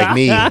jump like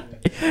me. Yeah,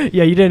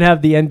 you didn't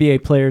have the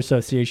NBA Player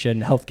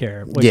Association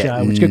healthcare,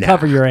 which could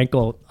cover your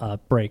ankle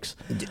breaks.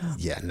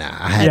 Yeah, nah.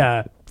 I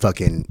had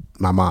fucking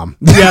my mom.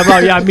 Me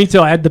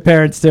too. I had the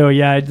parents too.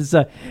 Yeah,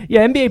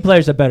 NBA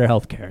players have better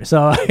healthcare,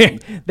 so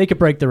they could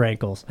break their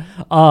ankles.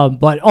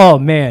 But oh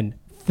man,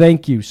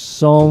 thank you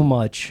so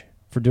much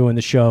for doing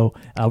the show.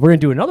 We're gonna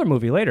do another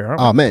movie later,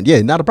 aren't we? Oh man,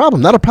 yeah, not a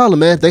problem,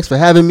 man. Thanks for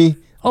having me.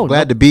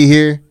 Glad to be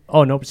here.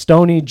 Oh no,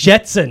 Stoney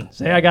Jetson.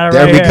 Say, I got it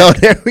there right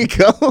here. There we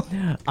go.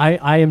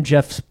 I am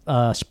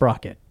Geof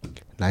Sprocket.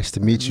 Nice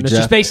to meet you, Mr.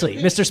 Geof. Spacely.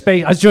 Mr.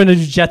 Spacely. I was doing a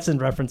Jetson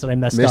reference and I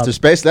messed up. Mr.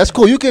 Spacely. That's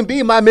cool. You can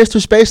be my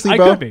Mr. Spacely,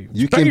 bro. I could be.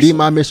 You can be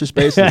my Mr.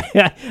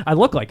 Spacely. I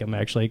look like him,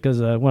 actually, because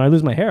when I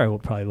lose my hair, I will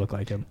probably look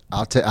like him.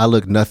 I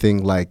look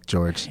nothing like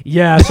George.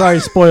 Yeah, sorry,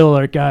 spoiler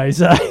alert,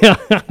 guys.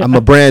 I'm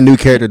a brand new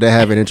character that I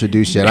haven't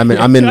introduced yet.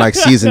 I'm in like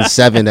season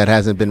 7 that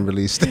hasn't been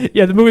released.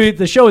 Yeah,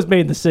 the show was made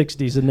in the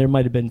 60s, and there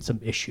might have been some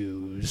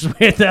issues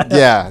with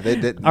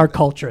our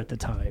culture at the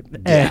time.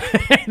 Yeah.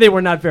 They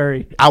were not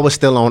very... I was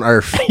still on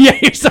Earth. Yeah,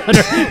 you was on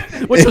Earth.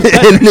 Which was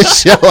in the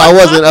show, I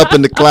wasn't up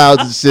in the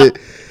clouds and shit.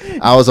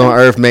 I was on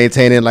Earth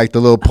maintaining like the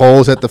little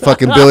poles that the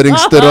fucking building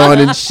stood on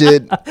and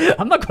shit.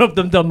 I'm not going up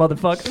them dumb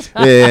motherfuckers.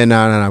 Yeah,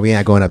 no. We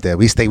ain't going up there.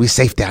 We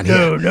safe down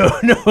here. No.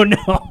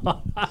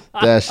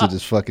 That shit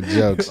is fucking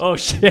jokes. Oh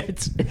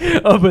shit.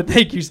 Oh, but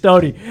thank you,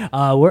 Stoney.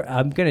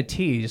 I'm gonna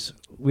tease.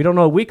 We don't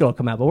know what week it'll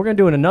come out, but we're gonna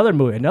do another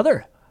movie,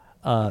 another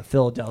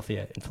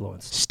Philadelphia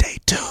influence.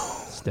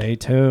 Stay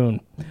tuned.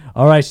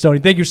 All right, Stoney.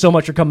 Thank you so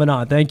much for coming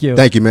on. Thank you.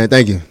 Thank you, man.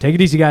 Thank you. Take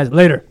it easy, guys.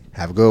 Later.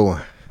 Have a good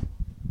one.